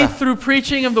palabra. through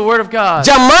preaching of the Word of God.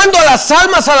 Llamando a las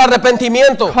almas al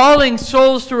arrepentimiento. Calling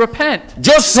souls to repent.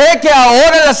 Yo sé que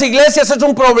ahora en las iglesias es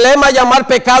un problema llamar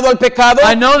pecado al pecado.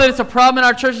 I know that it's a problem in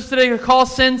our churches today to call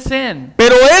sin, sin.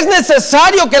 Pero es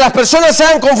necesario que las personas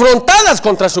sean confrontadas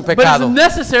contra su But pecado. it's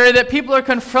necessary that people are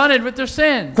confronted with their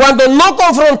sin. Cuando no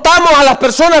confrontamos a las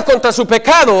personas contra su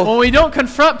pecado, When we don't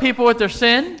confront people with their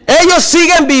sin, ellos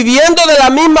siguen viviendo de la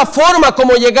misma forma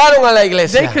como llegaron a la they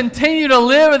iglesia. continue to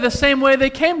live the same way they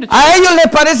came to church. A ellos les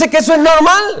parece que eso es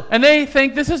normal. And they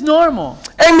think this is normal.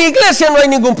 En mi iglesia no hay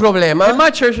ningún In problema. my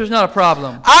church, there's not a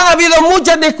problem. Han habido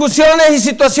muchas discusiones y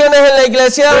situaciones en la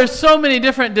iglesia, There's so many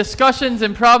different discussions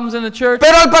and problems in the church,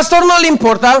 pero al pastor no le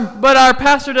importa. but our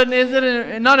pastor doesn't, is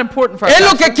it not important for our Él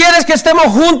lo pastor? que quiere es que estemos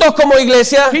juntos como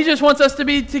iglesia. He just wants us to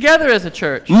be together as a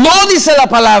church. No dice la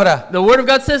palabra. The Word of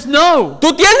God says no.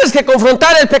 Tú tienes que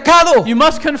confrontar el pecado. You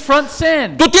must confront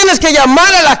sin. Tú tienes que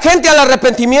llamar a la gente al You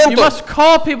arrepentimiento. must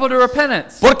call people to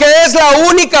repentance. Porque es la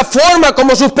única forma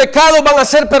como sus pecados van a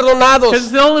ser perdonados. Because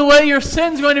it's the only way your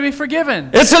sin's going to be forgiven.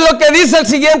 Eso es lo que dice el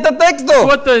siguiente texto.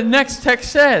 What the next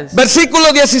text says.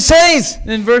 Versículo 16.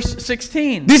 In verse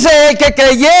 16. Dice, el que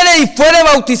creyere y fuere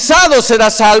bautizado será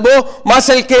salvo, mas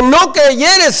el que no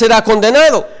creyere será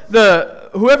condenado.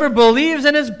 Whoever believes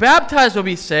and is baptized will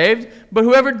be saved, but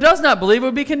whoever does not believe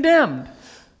will be condemned.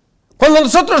 Cuando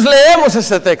nosotros leemos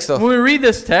este texto, When we read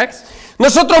this text,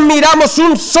 nosotros miramos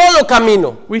un solo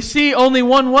camino, we see only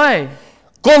one way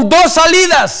con dos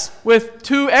salidas. with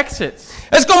two exits.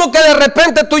 Es como que de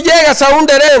repente tú llegas a un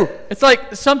derén It's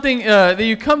like something that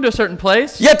you come to a certain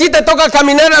place y a ti te toca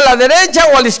caminar a la derecha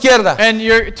o a la izquierda. and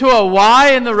you're to a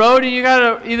Y in the road and you got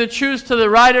to either choose to the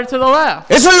right or to the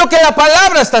left. Eso es lo que la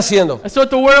palabra está haciendo. That's what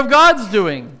the Word of God's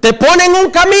doing. Te ponen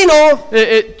un camino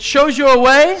It shows you a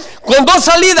way con dos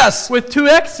salidas. with two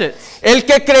exits. El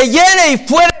que creyere y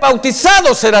fuere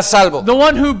bautizado será salvo. The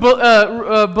one who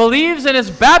believes and is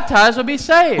baptized will be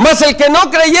saved. Mas el que no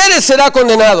creyere será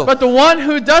condenado. But the one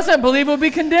who doesn't believe will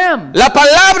be condemned. La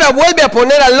palabra vuelve a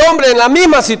poner al hombre en la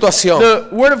misma situación.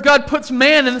 The Word of God puts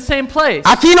man in the same place.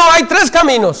 Aquí no hay tres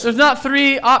caminos. There's not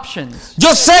three options. Yo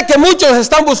sé que muchos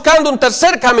están buscando un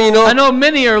tercer camino I know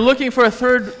many are looking for a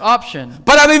third option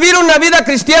para vivir una vida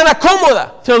cristiana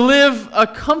cómoda. to live a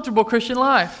comfortable Christian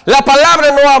life. La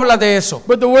palabra no habla de eso.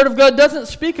 But the Word of God doesn't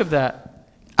speak of that.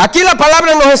 Aquí la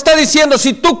palabra nos está diciendo,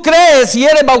 si tú crees y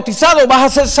eres bautizado, vas a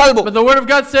ser salvo. But the Word of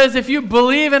God says if you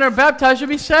believe and are baptized, you'll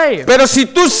be saved. Pero si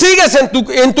tú sigues en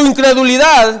tu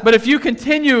incredulidad, But if you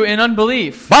continue in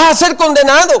unbelief, vas a ser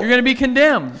condenado. you're going to be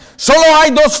condemned. Solo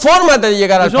hay dos formas de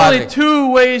llegar al There's only Padre.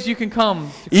 two ways you can come.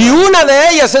 Y una de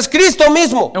ellas es Cristo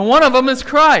mismo. And one of them is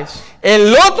Christ.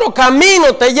 El otro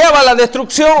camino te lleva a la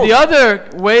destrucción. The other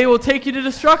way will take you to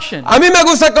destruction. A mí me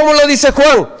gusta cómo lo dice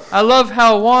Juan. I love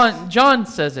how John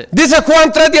says it. Dice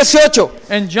Juan 3:18.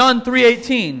 And John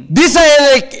 3:18. Dice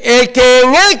el que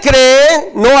en él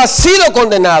cree no ha sido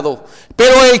condenado.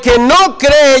 Pero el que no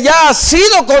cree ya ha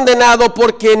sido condenado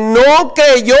porque no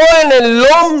creyó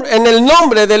en el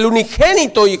nombre del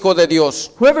unigénito Hijo de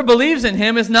Dios. Whoever believes in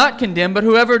him is not condemned, but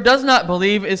whoever does not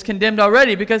believe is condemned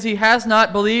already because he has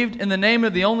not believed in the name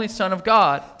of the only Son of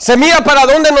God. ¿Se mira para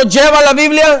dónde nos lleva la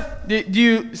Biblia? Do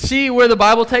you see where the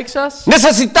Bible takes us?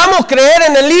 Necesitamos creer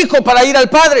en el Hijo para ir al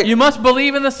Padre. You must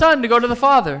believe in the Son to go to the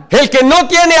Father. El que no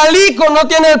tiene al Hijo no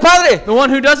tiene al Padre. The one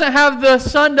who doesn't have the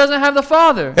Son doesn't have the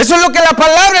Father. Eso es lo que la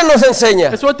palabra nos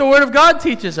enseña. That's what the Word of God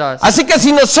teaches us. Así que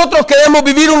si nosotros queremos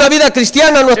vivir una vida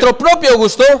cristiana a nuestro propio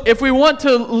gusto, If we want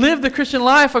to live the Christian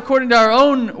life according to our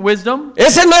own wisdom,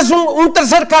 ese no es un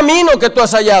tercer camino que tú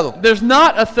has hallado. there's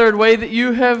not a third way that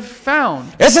you have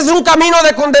found. Ese es un camino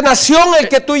de condenación el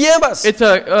que tú llevas. It's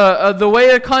the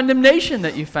way of condemnation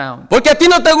that you found. Porque a ti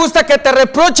no te gusta que te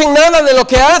reprochen nada de lo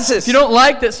que haces. If you don't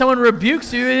like that someone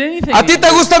rebukes you in anything, A ti te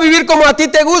gusta vivir como a ti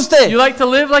te you guste. like to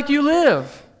live like you live.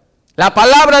 La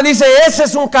palabra dice, ese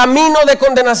es un camino de The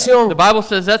condenación. Bible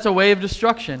says that's a way of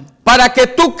destruction, Para que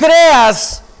tú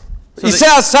creas y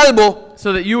seas salvo,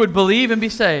 so that you would believe and be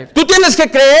saved. tú tienes que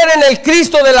creer en el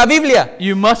Cristo de la Biblia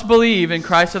You must believe in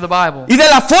Christ of the Bible y de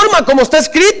la forma como está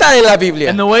escrita en la Biblia.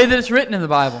 and the way that it's written in the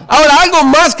Bible. Ahora, algo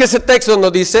más que ese texto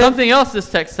nos dice Something else this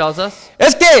text tells us.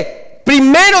 es que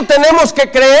primero tenemos que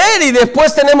creer y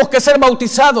después tenemos que ser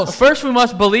bautizados. First we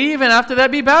must believe and after that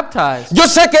be baptized. Yo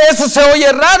sé que eso se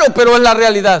oye raro, pero es la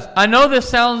realidad. I know this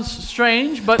sounds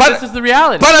strange, but Para- this is the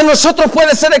reality. Para nosotros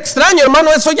puede ser extraño, hermano,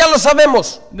 eso ya lo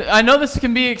sabemos. I know this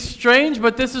can be strange,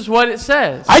 but this is what it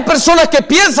says. Hay personas que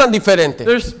piensan diferente.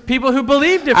 There's people who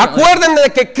believe differently. Acuérdense de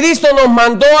que Cristo nos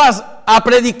mandó a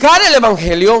predicar el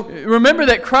Evangelio Remember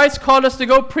that Christ called us to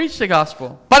go preach the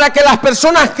gospel para que las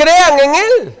personas crean en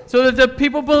Él. so that the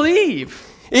people believe.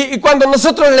 Y cuando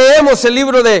nosotros leemos el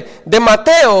libro de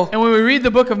Mateo, And when we read the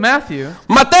book of Matthew,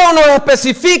 Mateo nos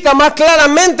especifica más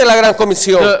claramente la gran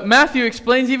comisión. Matthew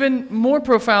explains even more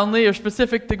profoundly or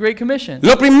specific the Great Commission.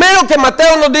 Lo primero que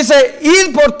Mateo nos dice,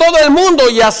 ir por todo el mundo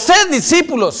y hacer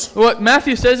discípulos. What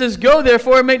Matthew says is, go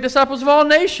therefore and make disciples of all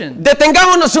nations.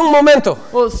 Detengámonos un momento.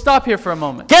 Well, stop here for a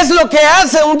moment. ¿Qué es lo que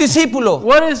hace un discípulo?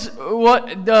 What is what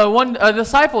a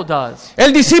disciple does?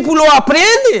 El discípulo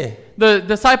aprende. The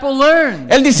disciple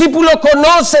learns. El discípulo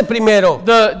conoce primero.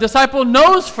 The disciple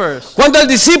knows first. Cuando el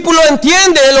discípulo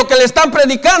entiende lo que le están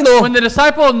predicando, When the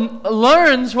disciple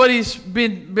learns what he's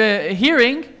been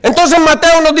hearing, entonces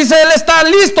Mateo nos dice, él está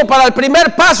listo para el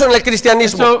primer paso en el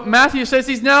cristianismo. so Matthew says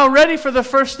he's now ready for the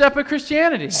first step of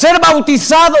Christianity, Ser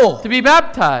bautizado. to be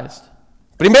baptized.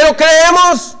 Primero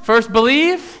creemos First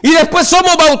believe, y después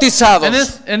somos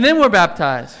bautizados. and then we're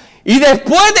baptized. Y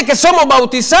después de que somos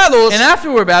bautizados, And after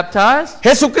we're baptized,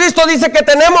 Jesucristo dice que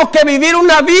tenemos que vivir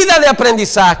una vida de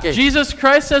aprendizaje. Jesus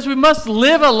Christ says we must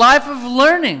live a life of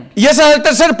learning. Y ese es el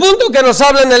tercer punto que nos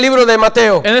habla en el libro de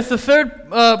Mateo. And it's the third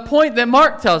point that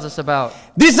Mark tells us about.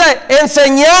 Dice,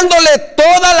 enseñándole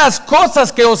todas las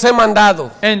cosas que os he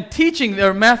mandado. And teaching,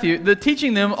 or Matthew,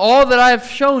 teaching them all that I have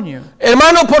shown you.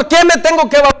 Hermano, ¿por qué me tengo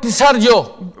que bautizar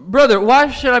yo? Brother, why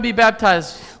should I be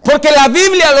baptized? Porque la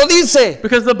Biblia lo dice.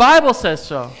 Because the Bible says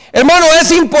so. Hermano, es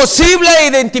imposible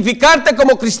identificarte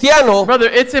como cristiano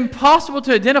Brother, it's impossible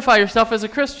to identify yourself as a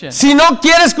Christian si no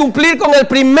quieres cumplir con el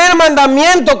primer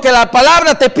mandamiento que la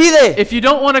palabra te pide. if you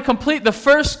don't want to complete the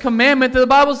first commandment that the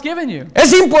Bible's given you.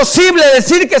 Es imposible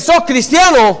decir que sos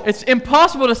cristiano It's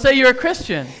impossible to say you're a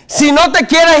Christian si no te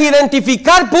quieres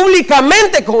identificar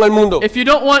públicamente con el mundo. if you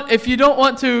don't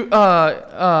want to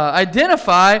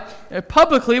identify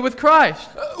publicly with Christ.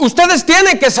 Ustedes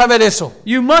tienen que saber eso.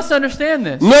 You must understand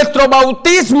this. Nuestro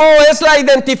bautismo es la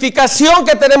identificación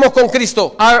que tenemos con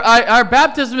Cristo. Our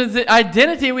baptism is the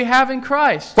identity we have in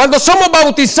Christ. Cuando somos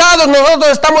bautizados,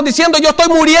 nosotros estamos diciendo, yo estoy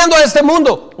muriendo a este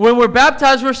mundo. When we're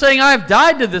baptized, we're saying, I have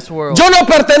died to this world. Yo no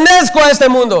pertenezco a este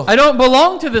mundo. I don't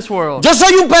belong to this world. Yo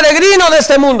soy un peregrino de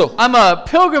este mundo. I'm a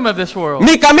pilgrim of this world.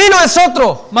 Mi camino es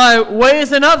otro. My way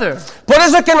is another. Por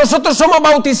eso es que nosotros somos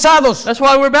bautizados. That's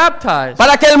why we're baptized.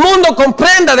 Para que el mundo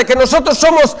comprenda de que nosotros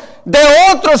somos de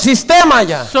otro sistema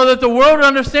ya. So that the world will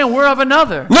understand we're of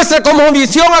another. Nuestra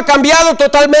cosmovisión ha cambiado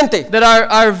totalmente. That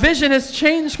our vision has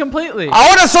changed completely.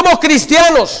 Ahora somos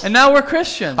cristianos. And now we're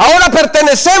Christians. Ahora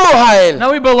pertenecemos a Él.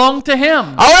 Now we belong to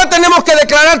Him. Ahora tenemos que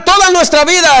declarar toda nuestra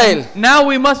vida a Él. Now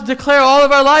we must declare all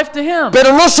of our life to Him.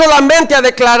 Pero no solamente a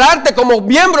declararte como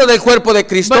miembro del cuerpo de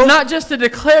Cristo, But not just to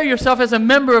declare yourself as a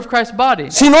member of Christ's body.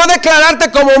 sino a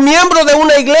declararte como miembro de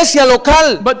una iglesia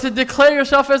local. But to declare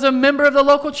yourself as a member of the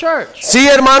local church. Sí,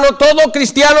 hermano, todo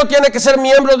cristiano tiene que ser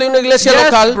miembro de una iglesia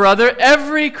Yes, local. brother,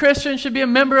 every Christian should be a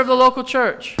member of the local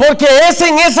church. Porque es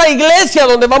en esa iglesia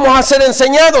donde vamos a ser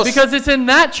enseñados. Because it's in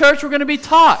that church we're going to be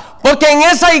taught. Porque en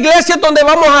esa iglesia es donde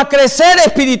vamos a crecer It's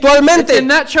espiritualmente. in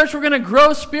that church we're going to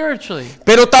grow spiritually.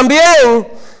 Pero también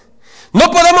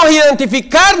no podemos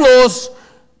identificarnos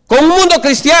con un mundo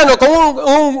cristiano, con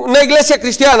una iglesia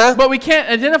cristiana, But we can't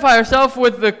identify ourselves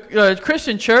with the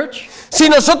Christian church si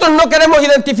nosotros no queremos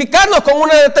identificarnos con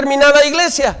una determinada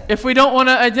iglesia. if we don't want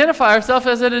to identify ourselves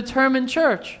as a determined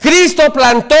church. Cristo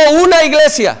plantó una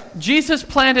iglesia Jesus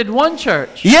planted one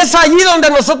church. y es allí donde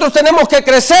nosotros tenemos que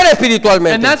crecer And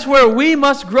espiritualmente. that's where we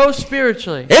must grow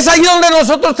spiritually. Es allí donde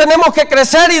nosotros tenemos que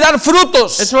crecer y dar It's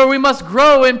frutos. where we must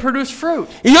grow and produce fruit.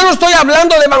 Y yo no estoy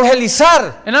hablando de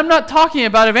evangelizar. And I'm not talking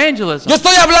about evangelism. Yo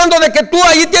estoy hablando de que tú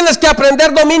allí tienes que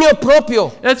aprender dominio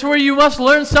propio. That's where you must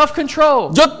learn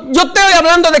self-control. Yo estoy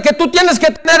hablando de que tú tienes que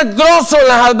tener gozo en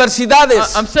las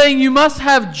adversidades. I'm saying you must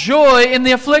have joy in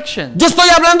the affliction. Yo estoy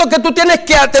hablando que tú tienes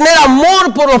que tener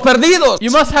amor por los perdidos. You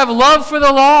must have love for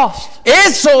the lost.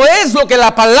 Eso es lo que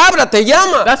la palabra te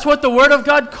llama. That's what the Word of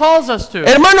God calls us to.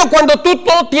 Hermano, cuando tú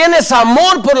no tienes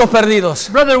amor por los perdidos,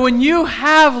 Brother, when you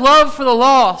have love for the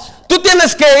lost, tú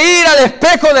tienes que ir al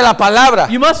espejo de la palabra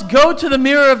you must go to the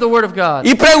mirror of the Word of God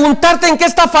y preguntarte en qué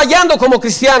está fallando como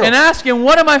cristiano. and ask Him,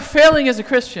 what am I failing as a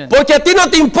Christian? Porque a ti no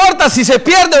te importa si se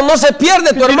pierde o no se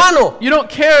pierde tu hermano. You don't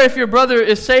care if your brother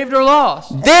is saved or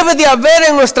lost. Debe de haber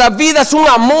en nuestras vidas un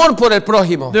amor por el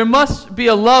prójimo. There must be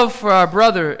a love for our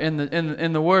brother in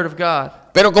the Word of God.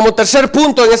 Pero como tercer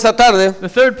punto en esta tarde, The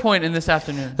third point in this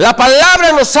afternoon. la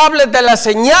palabra nos habla de las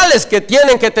señales que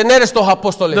tienen que tener estos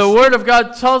apóstoles. The Word of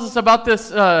God tells us about this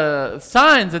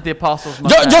signs that the apostles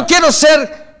must Yo have. quiero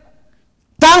ser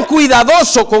tan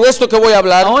cuidadoso con esto que voy a I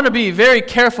hablar, want to be very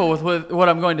careful with what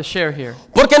I'm going to share here.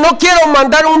 porque no quiero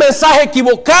mandar un mensaje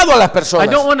equivocado a las I personas.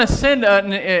 don't want to send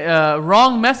a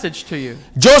wrong message to you.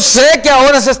 Yo sé que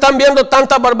ahora se están viendo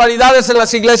tantas barbaridades en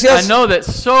las I iglesias know that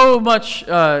so much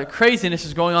craziness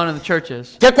is going on in the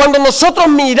churches. que cuando nosotros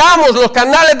miramos los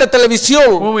canales de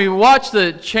televisión, When we watch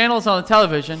the channels on the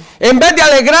television, en vez de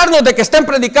alegrarnos de que estén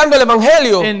predicando el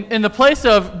evangelio, in the place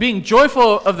of being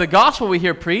joyful of the gospel we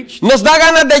hear preached, nos da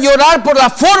ganas de llorar por la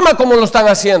forma como lo están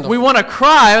haciendo. we want to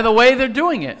cry the way they're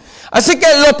doing it. Así que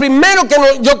lo primero que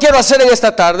yo quiero hacer en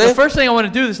esta The tarde first thing I want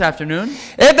to do this afternoon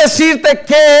es decirte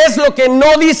qué es lo que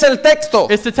no dice el texto.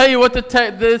 is to tell you what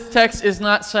this text is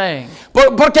not saying.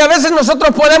 Porque a veces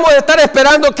nosotros podemos estar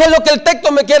esperando qué es lo que el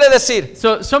texto me quiere decir.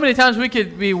 So many times we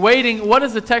could be waiting, what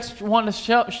does the text want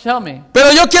to tell me?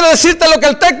 Pero yo quiero decirte lo que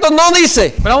el texto no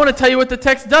dice. But I want to tell you what the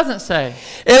text doesn't say.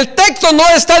 El texto no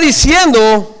está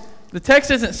diciendo The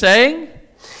text isn't saying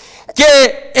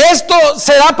que esto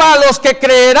será para los que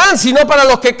creerán, sino para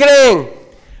los que creen.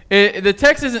 the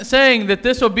text isn't saying that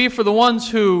this will be for the ones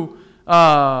who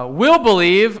will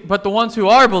believe, but the ones who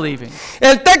are believing.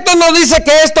 El texto no dice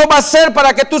que esto va a ser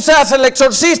para que tú seas el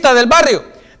exorcista del barrio.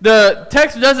 The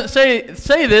text doesn't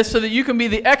say this so that you can be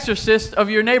the exorcist of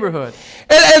your neighborhood.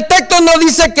 El texto no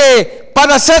dice que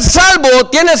para ser salvo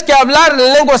tienes que hablar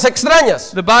en lenguas extrañas.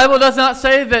 The Bible does not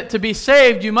say that to be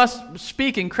saved you must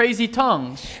speak in crazy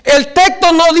tongues. El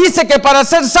texto no dice que para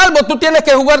ser salvo tú tienes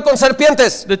que jugar con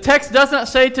serpientes. The text does not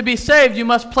say to be saved you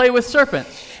must play with serpents.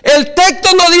 El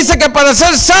texto no dice que para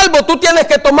ser salvo tú tienes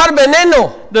que tomar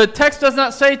veneno. The text does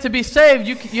not say to be saved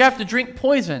you have to drink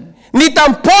poison. Ni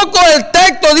tampoco el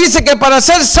texto dice que para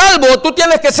ser salvo tú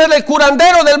tienes que ser el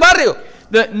curandero del barrio.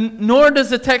 Nor does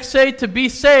the text say to be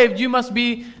saved you must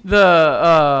be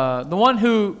the one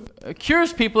who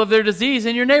cures people of their disease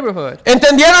in your neighborhood.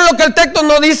 ¿Entendieron lo que el texto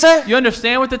no dice? You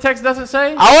understand what the text doesn't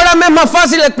say? Ahora me es más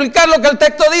fácil explicar lo que el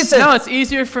texto dice. Now it's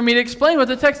easier for me to explain what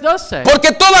the text does say.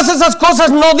 Porque todas esas cosas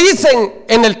no dicen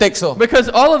en el texto. Because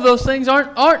all of those things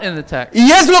aren't in the text.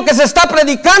 Y es lo que se está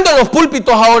predicando en los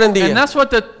púlpitos ahora en And día. that's what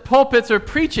the pulpits are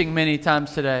preaching many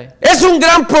times today. Es un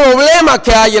gran problema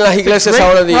que hay en las iglesias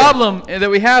ahora en Great día. problem that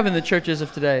we have in the churches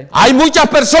of today. Hay muchas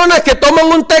personas que toman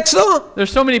un texto,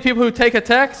 There's so many people who take a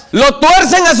text lo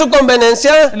tuercen a su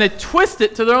conveniencia and they twist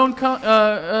it to their own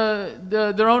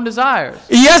desires.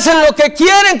 y hacen lo que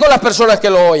quieren con las personas que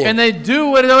lo oyen. And they do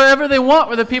whatever they want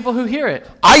with the people who hear it.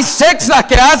 Hay sectas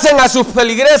que hacen a sus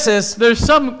feligreses There's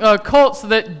some cults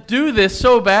that do this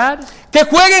so bad que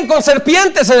jueguen con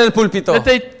serpientes en el púlpito. that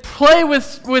they play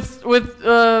with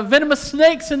venomous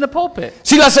snakes in the pulpit.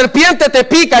 Si la serpiente te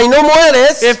pica y no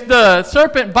mueres, If the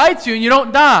serpent bites you and you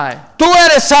don't die, tú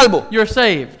eres salvo. you're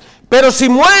saved. Pero si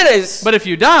mueres, But if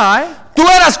you die, tú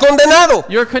eras condenado.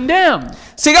 you're condemned.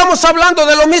 Sigamos hablando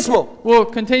de lo mismo. We'll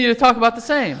continue to talk about the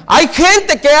same. Hay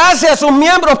gente que hace a sus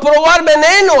miembros probar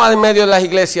veneno en medio de las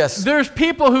iglesias. There's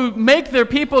people who make their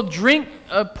people drink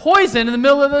poison in the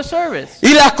middle of their service.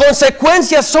 Y las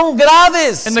consecuencias son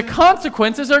graves. And the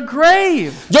consequences are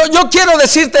grave. Yo quiero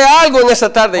decirte algo en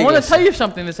esta tarde, I want to iglesia. tell you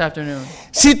something this afternoon.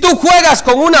 Si tú juegas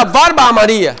con una barba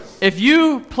amarilla If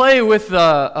you play with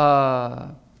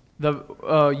the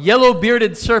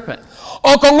yellow-bearded serpent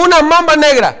o con una mamba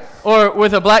negra or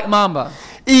with a black mamba,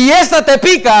 y esta te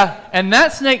pica, and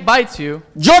that snake bites you,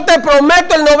 yo te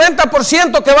prometo el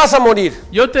 90% que vas a morir.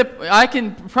 I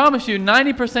can promise you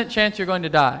 90% chance you're going to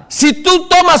die. Si tú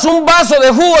tomas un vaso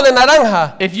de jugo de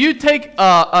naranja If you take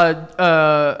a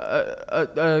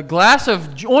glass of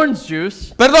orange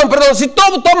juice, Perdón, si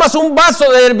tú tomas un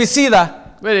vaso de herbicida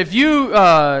but if you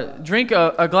drink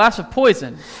a glass of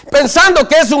poison, pensando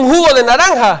que es un jugo de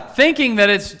naranja, thinking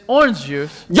that it's orange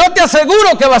juice, yo te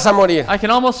aseguro que vas a morir. I can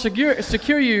almost secure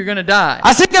you're going to die.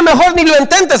 Así que mejor ni lo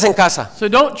intentes en casa. So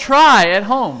don't try at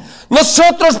home.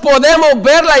 Nosotros podemos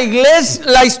ver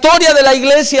la historia de la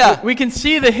iglesia. We can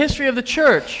see the history of the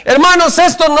church. Hermanos,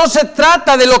 esto no se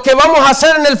trata de lo que vamos a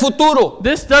hacer en el futuro.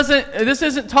 This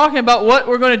isn't talking about what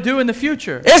we're going to do in the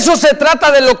future. Eso se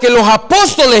trata de lo que los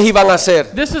apóstoles iban a hacer.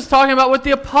 This is talking about what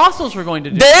the apostles were going to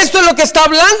do. De esto es lo que está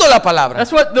hablando la palabra.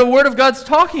 That's what the Word of God's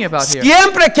talking about here.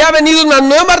 Siempre que ha venido una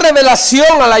nueva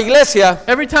revelación a la iglesia,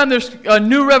 Every time there's a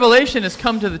new revelation has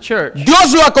come to the church,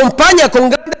 Dios lo acompaña con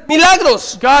grandes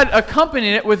milagros. God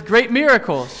accompanied it with great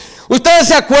miracles. ¿Ustedes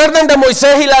se acuerdan de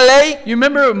Moisés y la ley? You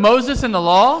remember Moses and the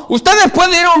law? Ustedes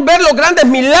pudieron ver los grandes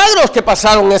milagros que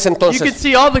pasaron en ese You could entonces.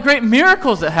 see all the great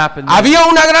miracles that happened there. Había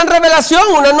una gran revelación,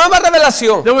 una nueva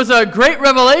revelación. There was a great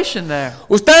revelation there.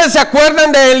 ¿Ustedes se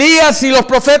acuerdan de Elías y los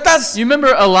profetas? You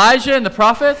remember Elijah and the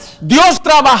prophets? Dios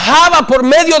trabajaba por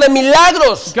medio de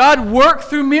milagros. God worked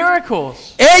through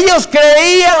miracles. Ellos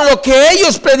creían lo que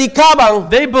ellos predicaban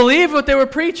They believed what they were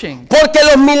preaching porque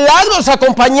los milagros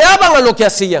acompañaban a lo que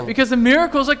hacían. because the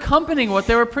miracles accompanying what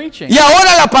they were preaching. Y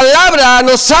ahora la palabra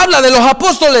nos habla de los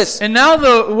apóstoles, And now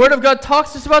the Word of God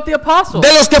talks to us about the apostles,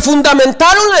 de los que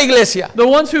fundamentaron la iglesia. the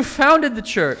ones who founded the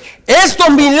church. Estos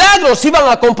milagros iban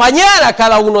a acompañar a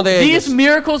cada uno de These ellos.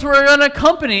 miracles were going to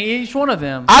accompany each one of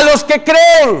them. A los que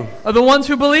creen, Are the ones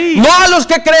who believe, no a los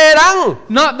que creerán.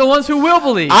 not the ones who will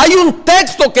believe. Hay un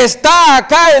texto que está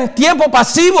acá en tiempo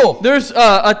pasivo. There's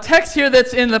a text here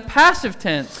that's in the passive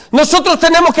tense. Nosotros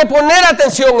tenemos que poner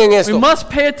atención en We esto. must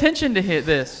pay attention to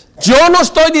this. Yo no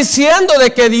estoy diciendo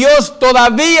de que Dios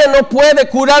todavía no puede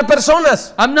curar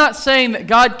personas. I'm not saying that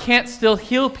God can't still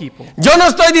heal people. Yo no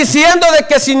estoy diciendo de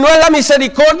que si no es la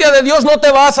misericordia de Dios no te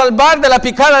va a salvar de la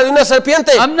picada de una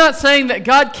serpiente. I'm not saying that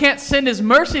God can't send His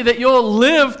mercy that you'll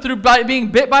live through by being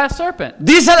bit by a serpent.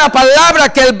 Dice la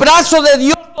palabra que el brazo de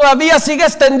Dios todavía sigue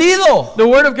extendido. The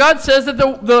Word of God says that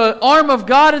the arm of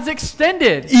God is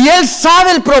extended. Y Él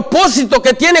sabe el propósito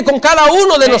que tiene con cada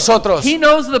uno de nosotros. He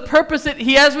knows the purpose that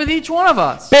He has with each one of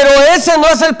us. Pero ese no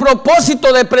es el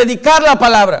propósito de predicar la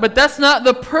palabra. But that's not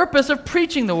the purpose of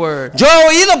preaching the Word. Yo he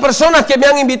oído personas que me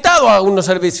han invitado a unos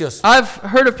servicios. I've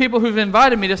heard of people who've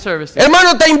invited me to services.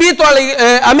 Hermano, te invito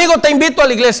a amigo, te invito a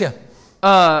la iglesia.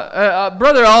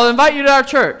 Brother, I'll invite you to our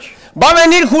church. Va a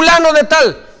venir Julano de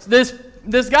tal.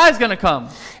 This guy's going to come.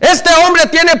 Este hombre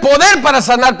tiene poder para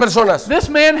sanar personas. This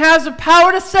man has the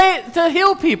power to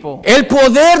heal people. El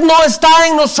poder no está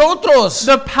en nosotros.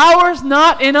 The power's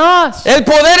not in us. El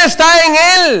poder está en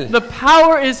Él. The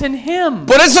power is in him.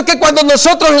 Por eso que cuando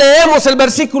nosotros leemos el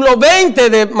versículo 20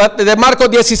 de Marcos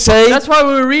 16, That's why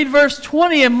when we read verse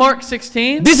 20 in Mark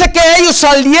 16, dice que ellos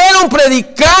salieron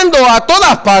predicando a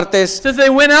todas partes, it says they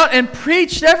went out and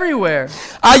preached everywhere,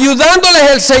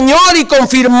 ayudándoles el Señor y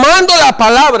confirmando la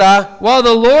palabra while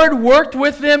the Lord worked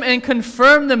with them and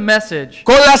confirmed the message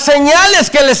con las señales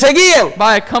que le seguían.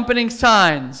 by accompanying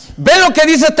signs. ¿Ven lo que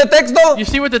dice este texto? You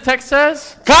see what the text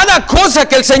says? Cada cosa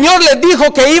que el Señor les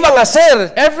dijo que iban a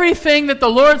hacer Everything that the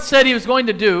Lord said he was going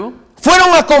to do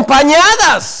fueron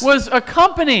acompañadas was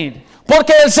accompanied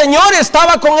porque el Señor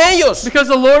estaba con ellos. because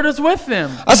the Lord was with them.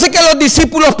 Así que los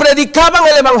discípulos predicaban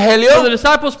el So the evangelio.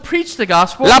 disciples preached the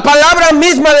gospel. La palabra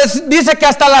misma dice que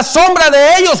hasta la sombra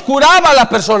de ellos curaba a las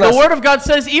The personas. word of God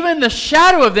says even the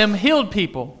shadow of them healed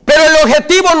people. Pero el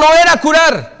objetivo no era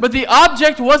curar. But the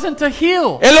object wasn't to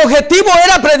heal. El objetivo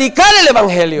era predicar el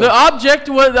evangelio.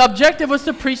 The objective was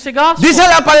to preach the gospel. Dice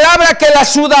la palabra que las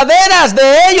sudaderas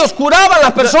de ellos curaban a las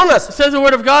It personas. says the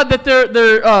word of God that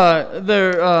their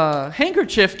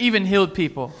handkerchief even healed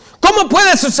people. ¿Cómo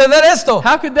puede suceder esto?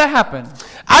 How could that happen?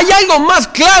 Hay algo más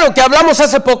claro que hablamos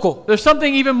hace poco. There's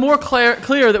something even more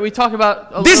clear that we talk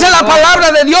about. Dice la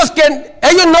palabra de Dios que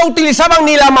ellos no utilizaban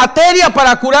ni la materia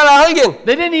para curar a alguien.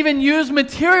 They didn't even use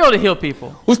material to heal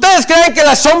people. ¿Ustedes creen que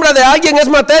la sombra de alguien es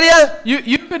materia?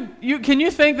 Can you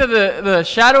think that the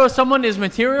shadow of someone is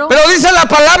material? Pero dice la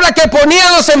palabra que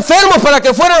ponían a los enfermos para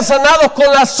que fueran sanados con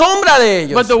la sombra de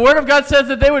ellos. But the word of God says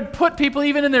that they would put people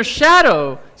even in their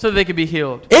shadow so they could be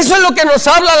healed. Eso es lo que nos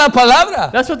habla la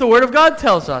palabra. That's what the word of God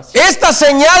tells us. Estas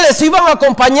señales iban a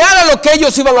acompañar a lo que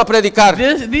ellos iban a predicar.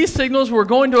 These signals were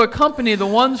going to accompany the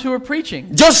ones who were preaching.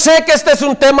 Yo sé que este es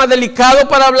un tema delicado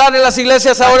para hablar en las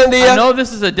iglesias ahora en I día, know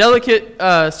this is a delicate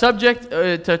subject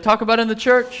to talk about in the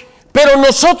church. pero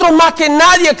nosotros más que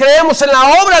nadie creemos en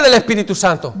la obra del Espíritu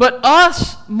Santo. But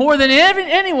us, more than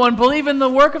anyone, believe in the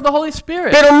work of the Holy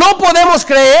Spirit. Pero no podemos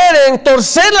creer en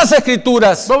torcer las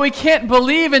escrituras But we can't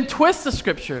believe and twist the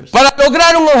scriptures para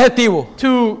lograr un objetivo.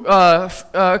 to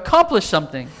accomplish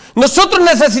something. Nosotros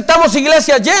necesitamos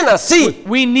iglesias llenas, sí,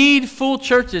 We need full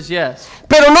churches, yes,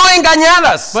 pero no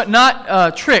engañadas. but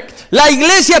not tricked. La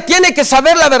iglesia tiene que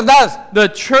saber la verdad. The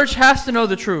church has to know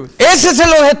the truth. Ese es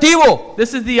el objetivo.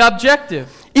 This is the objective.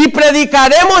 Y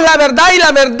predicaremos la verdad y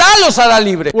la verdad los hará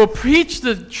libre. We'll preach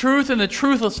the truth and the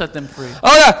truth will set them free.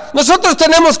 Ahora, nosotros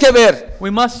tenemos que ver,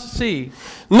 We must see.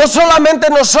 no solamente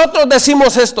nosotros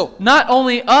decimos esto. Not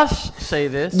only us say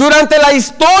this, Durante la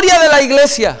historia de la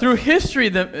iglesia, through history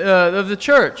of the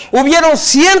church, hubieron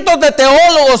cientos de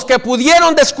teólogos que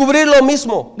pudieron descubrir lo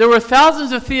mismo. there were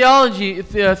thousands of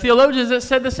theologians that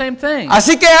said the same thing.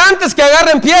 Así que antes que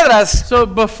agarren piedras So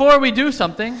before we do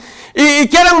something, y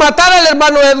quieran matar al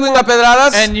hermano Edwin a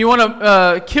pedradas, and you want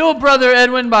to kill Brother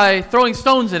Edwin by throwing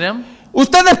stones at him,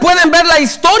 ustedes pueden ver la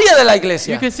historia de la you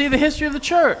iglesia. can see the history of the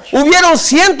church. Hubieron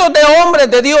cientos de hombres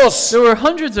de Dios There were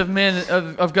hundreds of men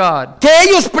of God. que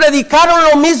ellos predicaron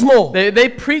lo mismo. They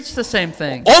preached the same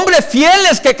thing. Hombres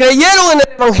fieles que creyeron en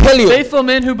el evangelio. Faithful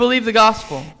men who believed the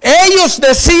gospel. Ellos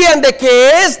decían de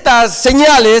que estas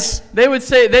señales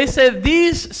They said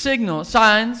these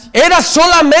signs era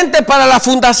solamente para la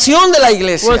fundación de la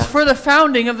iglesia. was for the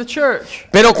founding of the church.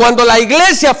 Pero cuando la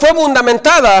iglesia fue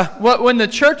fundamentada, When the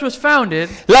church was founded,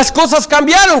 las cosas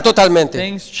cambiaron totalmente.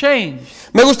 things changed.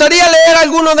 Me gustaría leer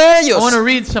alguno de I ellos. want to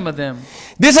read some of them.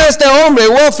 Dice este hombre,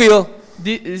 Warfield,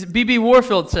 B.B.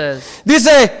 Warfield says,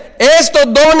 dice,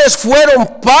 estos dones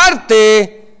fueron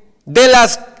parte de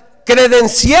las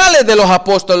credenciales de los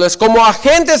apóstoles como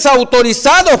agentes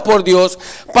autorizados por Dios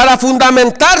para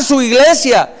fundamentar su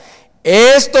iglesia.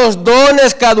 Estos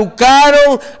dones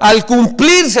caducaron al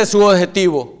cumplirse su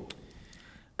objetivo.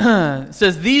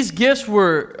 says these gifts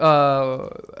were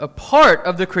a part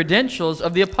of the credentials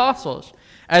of the apostles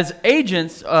as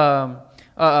agents,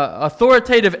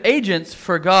 authoritative agents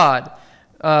for God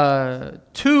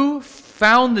to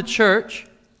found the church.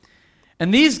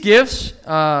 And these gifts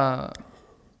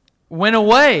went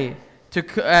away to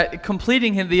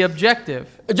completing the objective.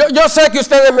 Yo sé que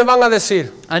ustedes me van a decir,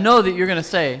 I know that you're going to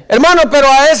say, hermano, pero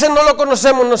a ese no lo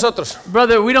conocemos nosotros.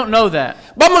 brother, we don't know that.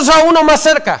 Vamos a uno más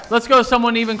cerca. Let's go to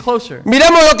someone even closer.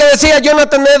 Miremos lo que decía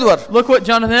Jonathan Edwards. Look what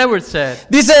Jonathan Edwards said.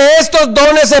 Dice, estos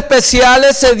dones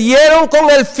especiales se dieron con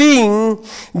el fin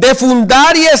de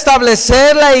fundar y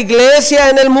establecer la iglesia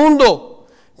en el mundo.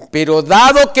 Pero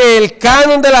dado que el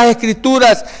canon de las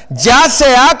escrituras ya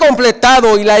se ha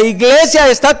completado y la iglesia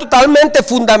está totalmente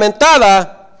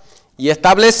fundamentada, y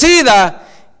establecida,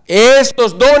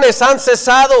 estos dones han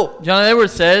cesado. John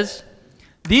Edwards says,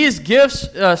 these gifts,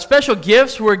 special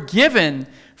gifts, were given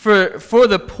for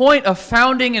the point of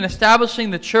founding and establishing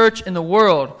the church in the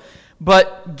world.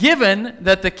 But given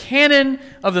that the canon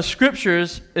of the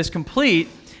Scriptures is complete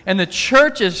and the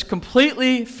church is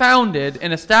completely founded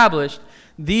and established,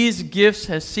 these gifts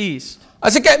have ceased.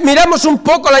 Así que miramos un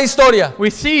poco la historia. We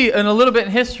see in a little bit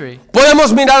in history.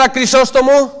 Podemos mirar a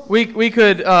Crisóstomo. We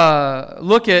could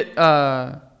look at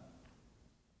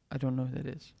I don't know who that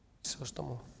is.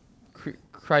 Crisóstomo.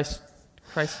 Christ.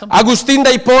 Agustín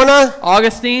de Hipona,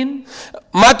 Augustine,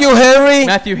 Matthew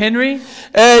Henry,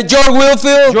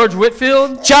 George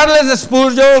Whitefield, Charles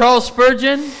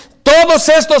Spurgeon, todos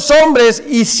estos hombres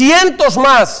y cientos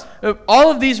más all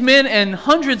of these men and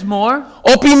hundreds more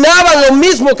opinaban lo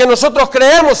mismo que nosotros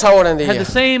creemos ahora en had día. the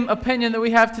same opinion that we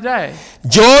have today.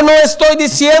 Yo no estoy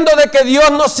diciendo de que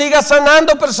Dios no siga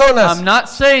sanando personas. I'm not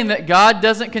saying that God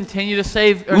doesn't continue to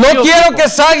save or No heal quiero people. que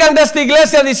salgan de esta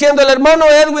iglesia diciendo el hermano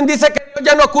Edwin dice que Dios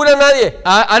ya no cura a nadie.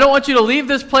 I don't want you to leave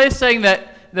this place saying that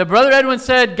the Brother Edwin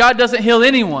said God doesn't heal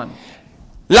anyone.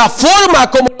 La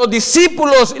forma como los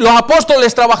discípulos, los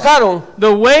apóstoles trabajaron,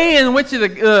 The way in which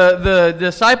the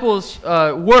disciples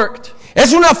worked,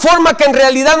 es una forma que en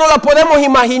realidad no la podemos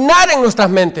imaginar en nuestras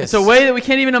mentes. it's a way that we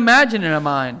can't even imagine in our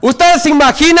mind. ¿Ustedes se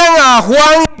imaginan a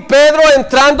Juan y Pedro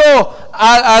entrando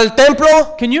al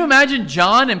templo Can you imagine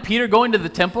John and Peter going to the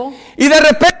temple y de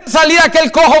repente salir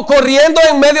aquel cojo corriendo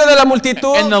en medio de la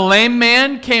multitud? and the lame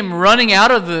man came running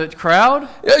out of the crowd?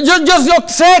 Yo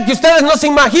sé que ustedes no se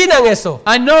imaginan eso.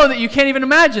 I know that you can't even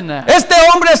imagine that. Este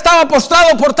hombre estaba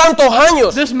postrado por tantos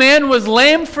años This man was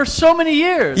lame for so many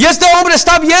years. y este hombre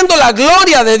está viendo la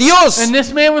gloria de Dios. And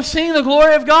this man was seeing the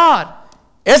glory of God.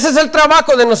 Ese es el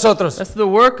trabajo de nosotros. That's the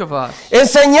work of us.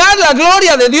 Enseñar la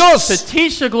gloria de To Dios,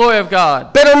 teach the glory of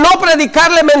God, pero no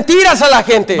predicarle mentiras a la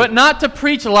gente. but not to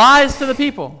preach lies to the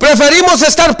people. Preferimos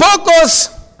estar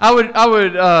pocos, I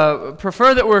would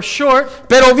prefer that we're short,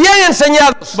 pero bien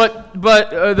enseñados, but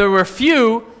there were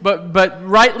few, but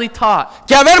rightly taught,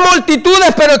 que haber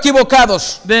multitudes pero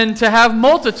equivocados. than to have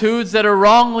multitudes that are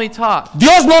wrongly taught.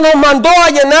 Dios no nos mandó a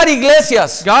llenar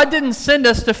iglesias. God didn't send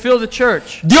us to fill the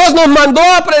church. Dios nos mandó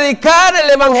a predicar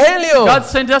el evangelio. God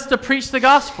sent us to preach the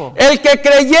gospel. El que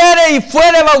creyere y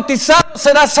fuere bautizado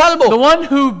será The salvo, one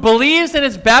who believes and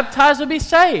is baptized will be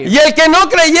saved, y el que no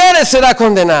creyere será and the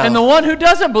condenado. one who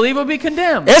doesn't believe will be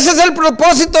condemned. Ese es el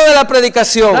propósito de la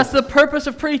predicación. That's the purpose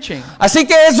of preaching. Así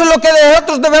que eso es lo que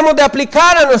nosotros debemos de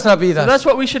aplicar a nuestras So vidas. that's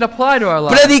what we should apply to our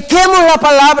lives. Prediquemos la To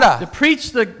palabra.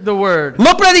 preach the word,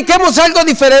 No prediquemos algo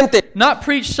diferente. not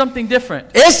preach something different.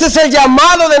 Este es el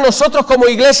llamado de nosotros como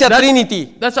Iglesia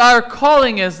Trinity. That's our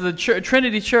calling as the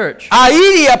Trinity Church. A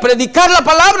ir y a predicar la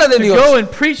palabra de To Dios. go and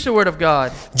preach the word of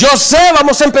God. Yo sé,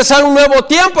 vamos a empezar un nuevo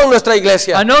tiempo en nuestra I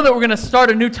iglesia. know that we're going to start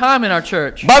a new time in our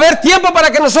church. Va a haber tiempo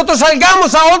para que nosotros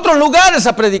salgamos a otros lugares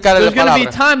a predicar la There's going to be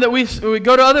palabra. time that we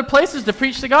go to other places to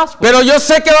preach the gospel. Pero yo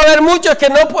sé que va a haber muchos que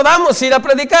no podamos ir a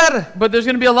predicar. But there's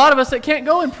going to be a lot of us that can't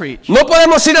go and preach. No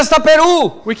podemos ir hasta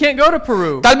Perú. We can't go to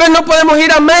Peru. Tal vez no podemos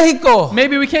ir a México.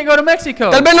 Maybe we can't go to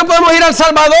Mexico. Tal vez no podemos ir a El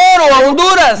Salvador o a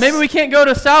Honduras. Maybe we can't go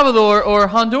to Salvador or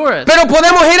Honduras. Pero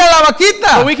podemos ir a la But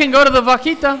vaquita we can go to the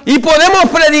Vaquita y podemos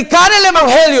predicar el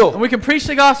evangelio and we can preach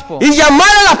the gospel y llamar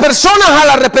a las personas al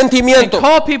and arrepentimiento.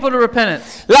 call people to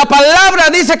repentance. La palabra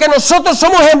dice que nosotros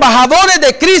somos embajadores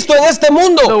de Cristo en este The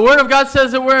mundo. word of God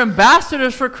says that we're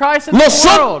ambassadors for Christ in this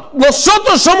world.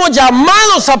 Nosotros somos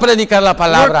llamados a predicar la We're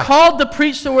palabra. called to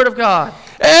preach the word of God.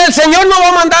 El Señor no va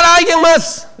a mandar a alguien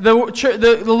más. The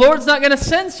Lord's not going to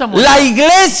send someone. La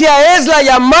iglesia es la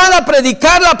llamada a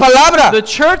predicar la palabra. The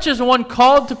church is the one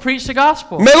called to preach the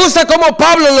gospel. Me gusta cómo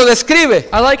Pablo lo describe.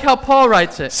 I like how Paul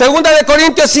writes it. Segunda de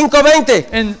Corintios 5:20.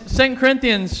 In 2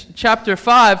 Corinthians chapter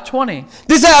 5:20.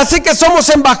 Dice, así que somos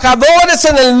embajadores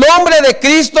en el nombre de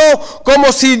Cristo,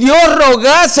 como si Dios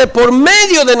rogase por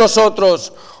medio de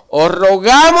nosotros. Os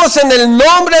rogamos en el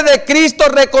nombre de Cristo,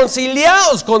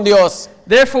 reconciliados con Dios.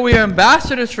 Therefore we are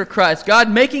ambassadors for Christ, God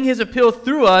making his appeal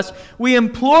through us. We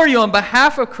implore you on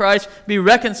behalf of Christ, be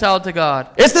reconciled to God.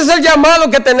 Este es el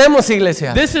llamado que tenemos,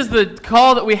 iglesia. This is the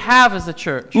call that we have as a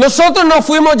church. Nosotros no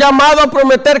fuimos llamados a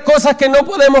prometer cosas que no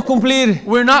podemos cumplir.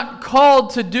 We're not called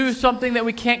to do something that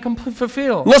we can't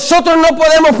fulfill. Nosotros no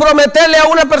podemos prometerle a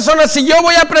una persona, si yo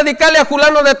voy a predicarle a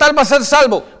fulano de tal va a ser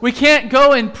salvo. We can't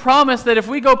go and promise that if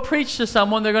we go preach to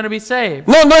someone, they're going to be saved.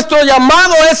 No, nuestro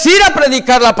llamado es ir a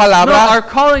predicar la palabra. No, Our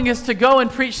calling is to go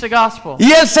and preach the gospel.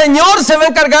 Y el Señor se va a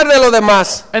encargar de lo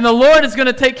demás. And the Lord is going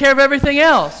to take care of everything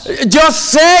else. Yo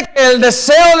sé que el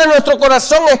deseo de nuestro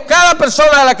corazón es cada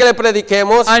persona a la que le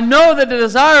prediquemos I know that the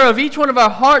desire of each one of our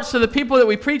hearts to the people that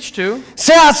we preach to,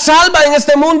 sea salva en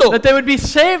este mundo. that they would be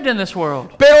saved in this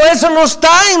world. Pero eso no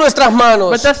está en nuestras But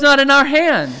manos. that's not in our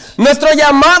hands. Nuestro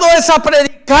llamado es a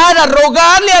predicar, a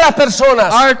rogarle a las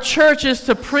personas, Our church is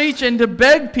to preach and to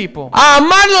beg people, a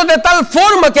amarlos de tal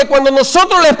forma que cuando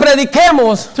nosotros les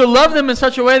prediquemos, to love them in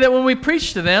such a way that when we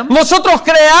preach to them, nosotros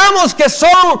creamos que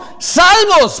son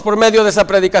salvos por medio de esa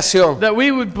predicación. that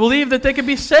we would believe that they could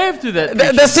be saved through that.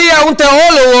 Decía un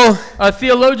teólogo, A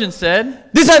theologian said,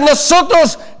 dice,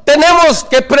 nosotros tenemos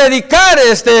que predicar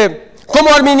como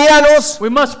arminianos, we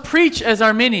must preach as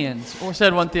Arminians, or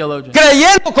said one theologian,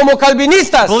 creyendo como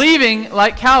calvinistas. believing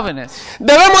like Calvinists.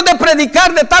 Debemos de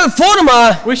predicar de tal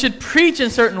forma We should preach in a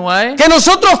certain way que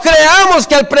nosotros creamos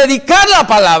que al predicar la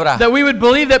palabra, that we would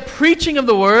believe that preaching of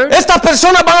the word, estas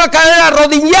personas van a caer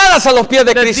arrodilladas a los pies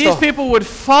de that these Cristo. people would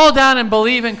fall down and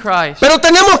believe in Christ. Pero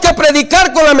tenemos que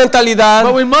predicar con la mentalidad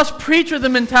But we must preach with the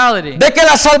mentality de que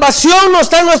la salvación no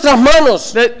está en nuestras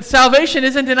manos, that salvation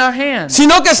isn't in our hands,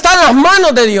 sino que está en las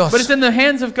manos de Dios. but it's in the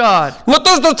hands of God.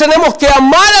 Nosotros tenemos que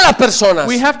amar a las personas,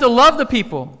 We have to love the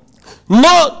people,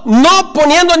 no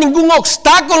poniendo ningún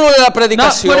obstáculo en la not putting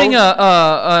predicación,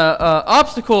 a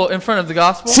obstacle in front of the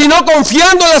gospel, sino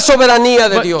confiando en la soberanía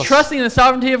de but Dios. trusting in the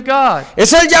sovereignty of God.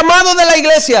 Es el llamado de la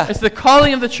iglesia, It's the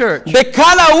calling of the church. de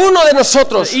cada uno de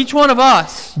nosotros. Each one of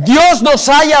us, Dios nos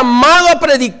ha llamado a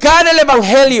predicar el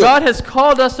evangelio, God has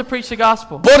called us to preach the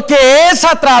gospel porque es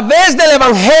a través del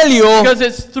evangelio, because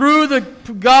it's through the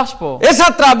gospel, es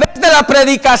a través de la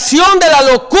predicación de la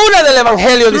locura del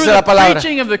evangelio, through dice the la palabra,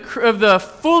 preaching of the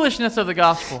foolishness of the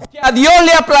gospel, que a Dios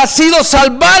le ha placido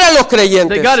salvar a los that God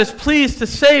creyentes. is pleased to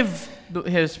save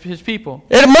his people.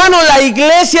 Hermano, la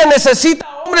iglesia necesita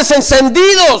hombres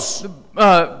encendidos,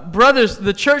 Brothers,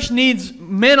 the church needs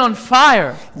men on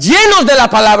fire, llenos de la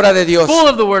palabra de Dios, full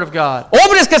of the word of God.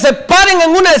 hombres que se paren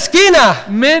en una esquina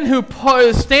Men who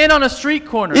stand on a street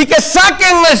corner y que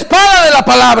saquen la espada de la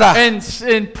palabra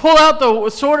and pull out the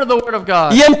sword of the word of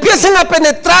God y empiecen a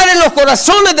penetrar en los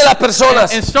corazones de las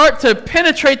personas. and start to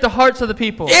penetrate the hearts of the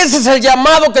people. Ese es el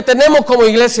llamado que tenemos como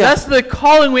iglesia. That's the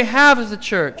calling we have as a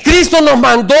church. Cristo nos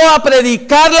mandó a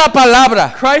predicar la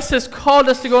palabra Christ has called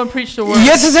us to go and preach the y word.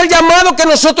 ese es el llamado que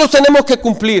nosotros tenemos que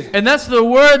cumplir. And that's the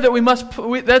word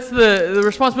that that's the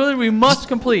responsibility we must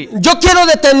complete. Yo quiero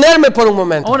detenerme por un I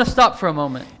momento want to stop for a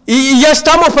moment. y ya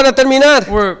estamos para terminar,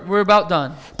 We're about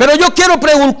done. pero yo quiero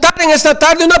preguntar en esta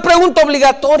tarde una pregunta But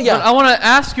obligatoria. I want to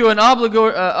ask you an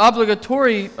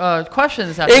obligatory question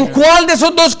this ¿En afternoon. cuál de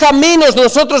esos dos caminos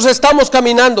nosotros estamos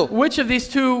caminando? Which of these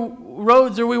two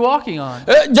roads are we walking on?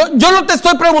 Yo no te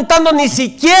estoy preguntando ni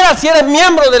siquiera si eres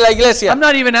miembro de la iglesia. I'm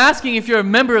not even asking if you're a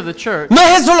member of the church. No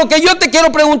es eso lo que yo te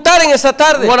quiero preguntar en esta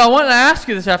tarde. What I want to ask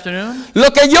you this afternoon, Lo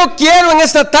que yo quiero en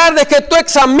esta tarde es que tú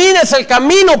examines el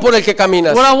camino por el que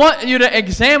caminas. what I want you to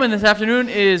examine this afternoon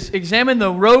is examine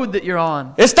the road that you're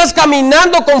on. ¿Estás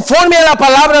caminando conforme a la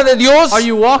palabra de Dios? Are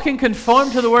you walking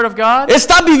conformed to the word of God?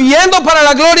 ¿Estás viviendo para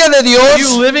la gloria de Are you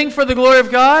Dios? living for the glory of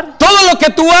God? Todo lo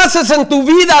que tú haces en tu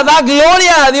vida da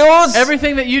gloria a Dios.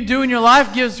 Everything that you do in your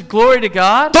life gives glory to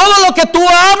God. Todo lo que tú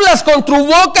hablas con tu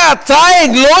boca trae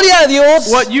gloria a Dios.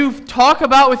 What you talk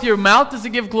about with your mouth, does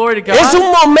it give glory to Es God?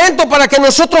 un momento para que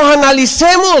nosotros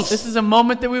analicemos. This is a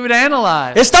moment that we would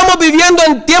analyze. Estamos viviendo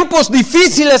en tiempos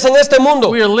difíciles en este mundo.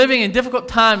 We are living in difficult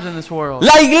times in this world.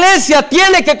 La iglesia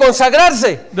tiene que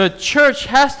consagrarse. The church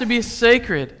has to be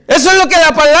sacred. Eso es lo que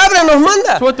la palabra nos manda.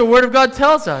 That's what the word of God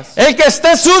tells us. El que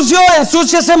esté sucio,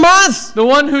 ensúciese más. The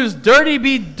one who's dirty,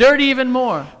 be dirty even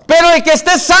more. Pero el que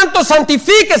esté santo,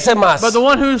 santifíquese más. But the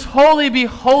one who's holy, be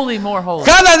holy, more holy.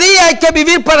 Cada día hay que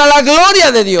vivir para la gloria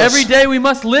de Dios. Every day we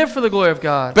must live for the glory of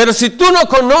God. Pero si tú no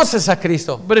conoces a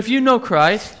Cristo, But if you know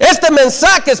Christ, este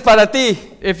mensaje es para ti.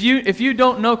 if you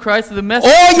don't know Christ, the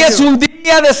message Hoy is es for you. un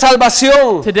día de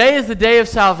salvación. Today is the day of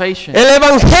salvation. El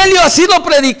evangelio ha sido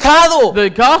predicado. The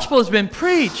gospel has been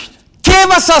preached. ¿Qué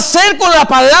vas a hacer con la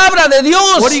palabra de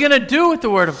Dios? What are you going to do with the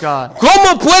word of God?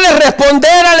 ¿Cómo puedes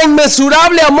responder al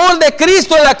inmesurable amor de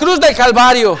Cristo en la cruz del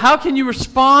Calvario? How can you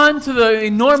respond to the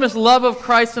enormous love of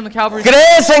Christ on the Calvary?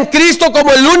 ¿Crees en Cristo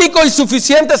como el único y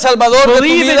suficiente Salvador de tu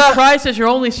Believe in vida? Christ as your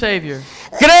only Savior.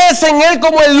 ¿Crees en Él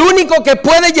como el único que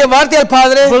puede llevarte al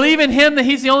Padre? Believe in Him that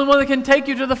He's the only one that can take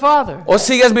you to the Father. ¿O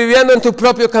sigues viviendo en tu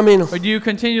propio camino? Or do you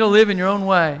continue to live in your own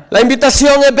way? La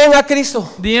invitación es ven a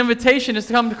Cristo. The invitation is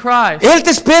to come to Christ. Él te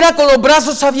espera con los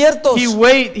brazos abiertos.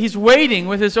 He's waiting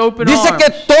with His open Dice arms.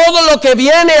 que todo lo que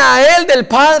viene a Él del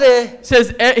Padre,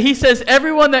 He says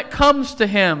everyone that comes to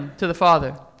Him, to the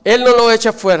Father, Él no lo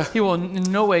echa fuera. He will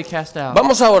in no way cast out.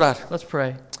 Vamos a orar. Let's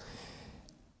pray.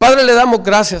 Padre, le damos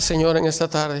gracias, Señor, en esta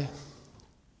tarde.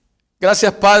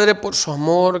 Gracias, Padre, por su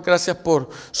amor. Gracias por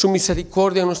su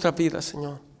misericordia en nuestra vida,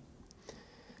 Señor.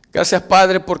 Gracias,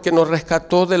 Padre, porque nos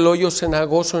rescató del hoyo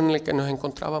cenagoso en el que nos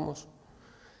encontrábamos.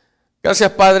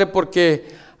 Gracias, Padre,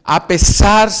 porque a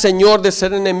pesar, Señor, de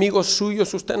ser enemigos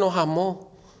suyos, usted nos amó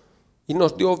y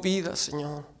nos dio vida,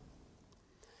 Señor.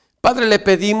 Padre, le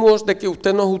pedimos de que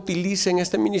usted nos utilice en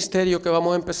este ministerio que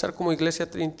vamos a empezar como Iglesia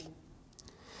Trinity.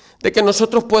 De que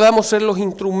nosotros podamos ser los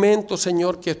instrumentos,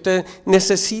 Señor, que usted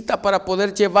necesita para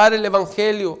poder llevar el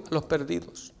Evangelio a los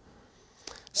perdidos.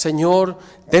 Señor,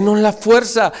 denos la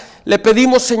fuerza. Le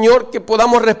pedimos, Señor, que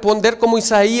podamos responder como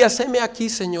Isaías: heme aquí,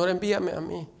 Señor, envíame a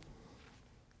mí.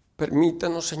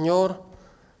 Permítanos, Señor,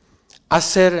 a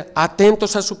ser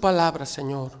atentos a su palabra,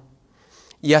 Señor,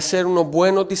 y a ser unos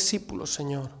buenos discípulos,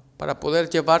 Señor, para poder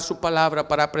llevar su palabra,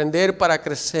 para aprender, para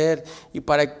crecer y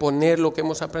para exponer lo que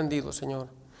hemos aprendido, Señor.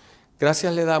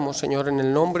 Gracias le damos, Señor, en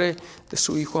el nombre de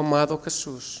su Hijo amado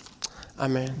Jesús.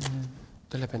 Amén.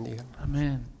 Dios le bendiga.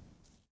 Amen.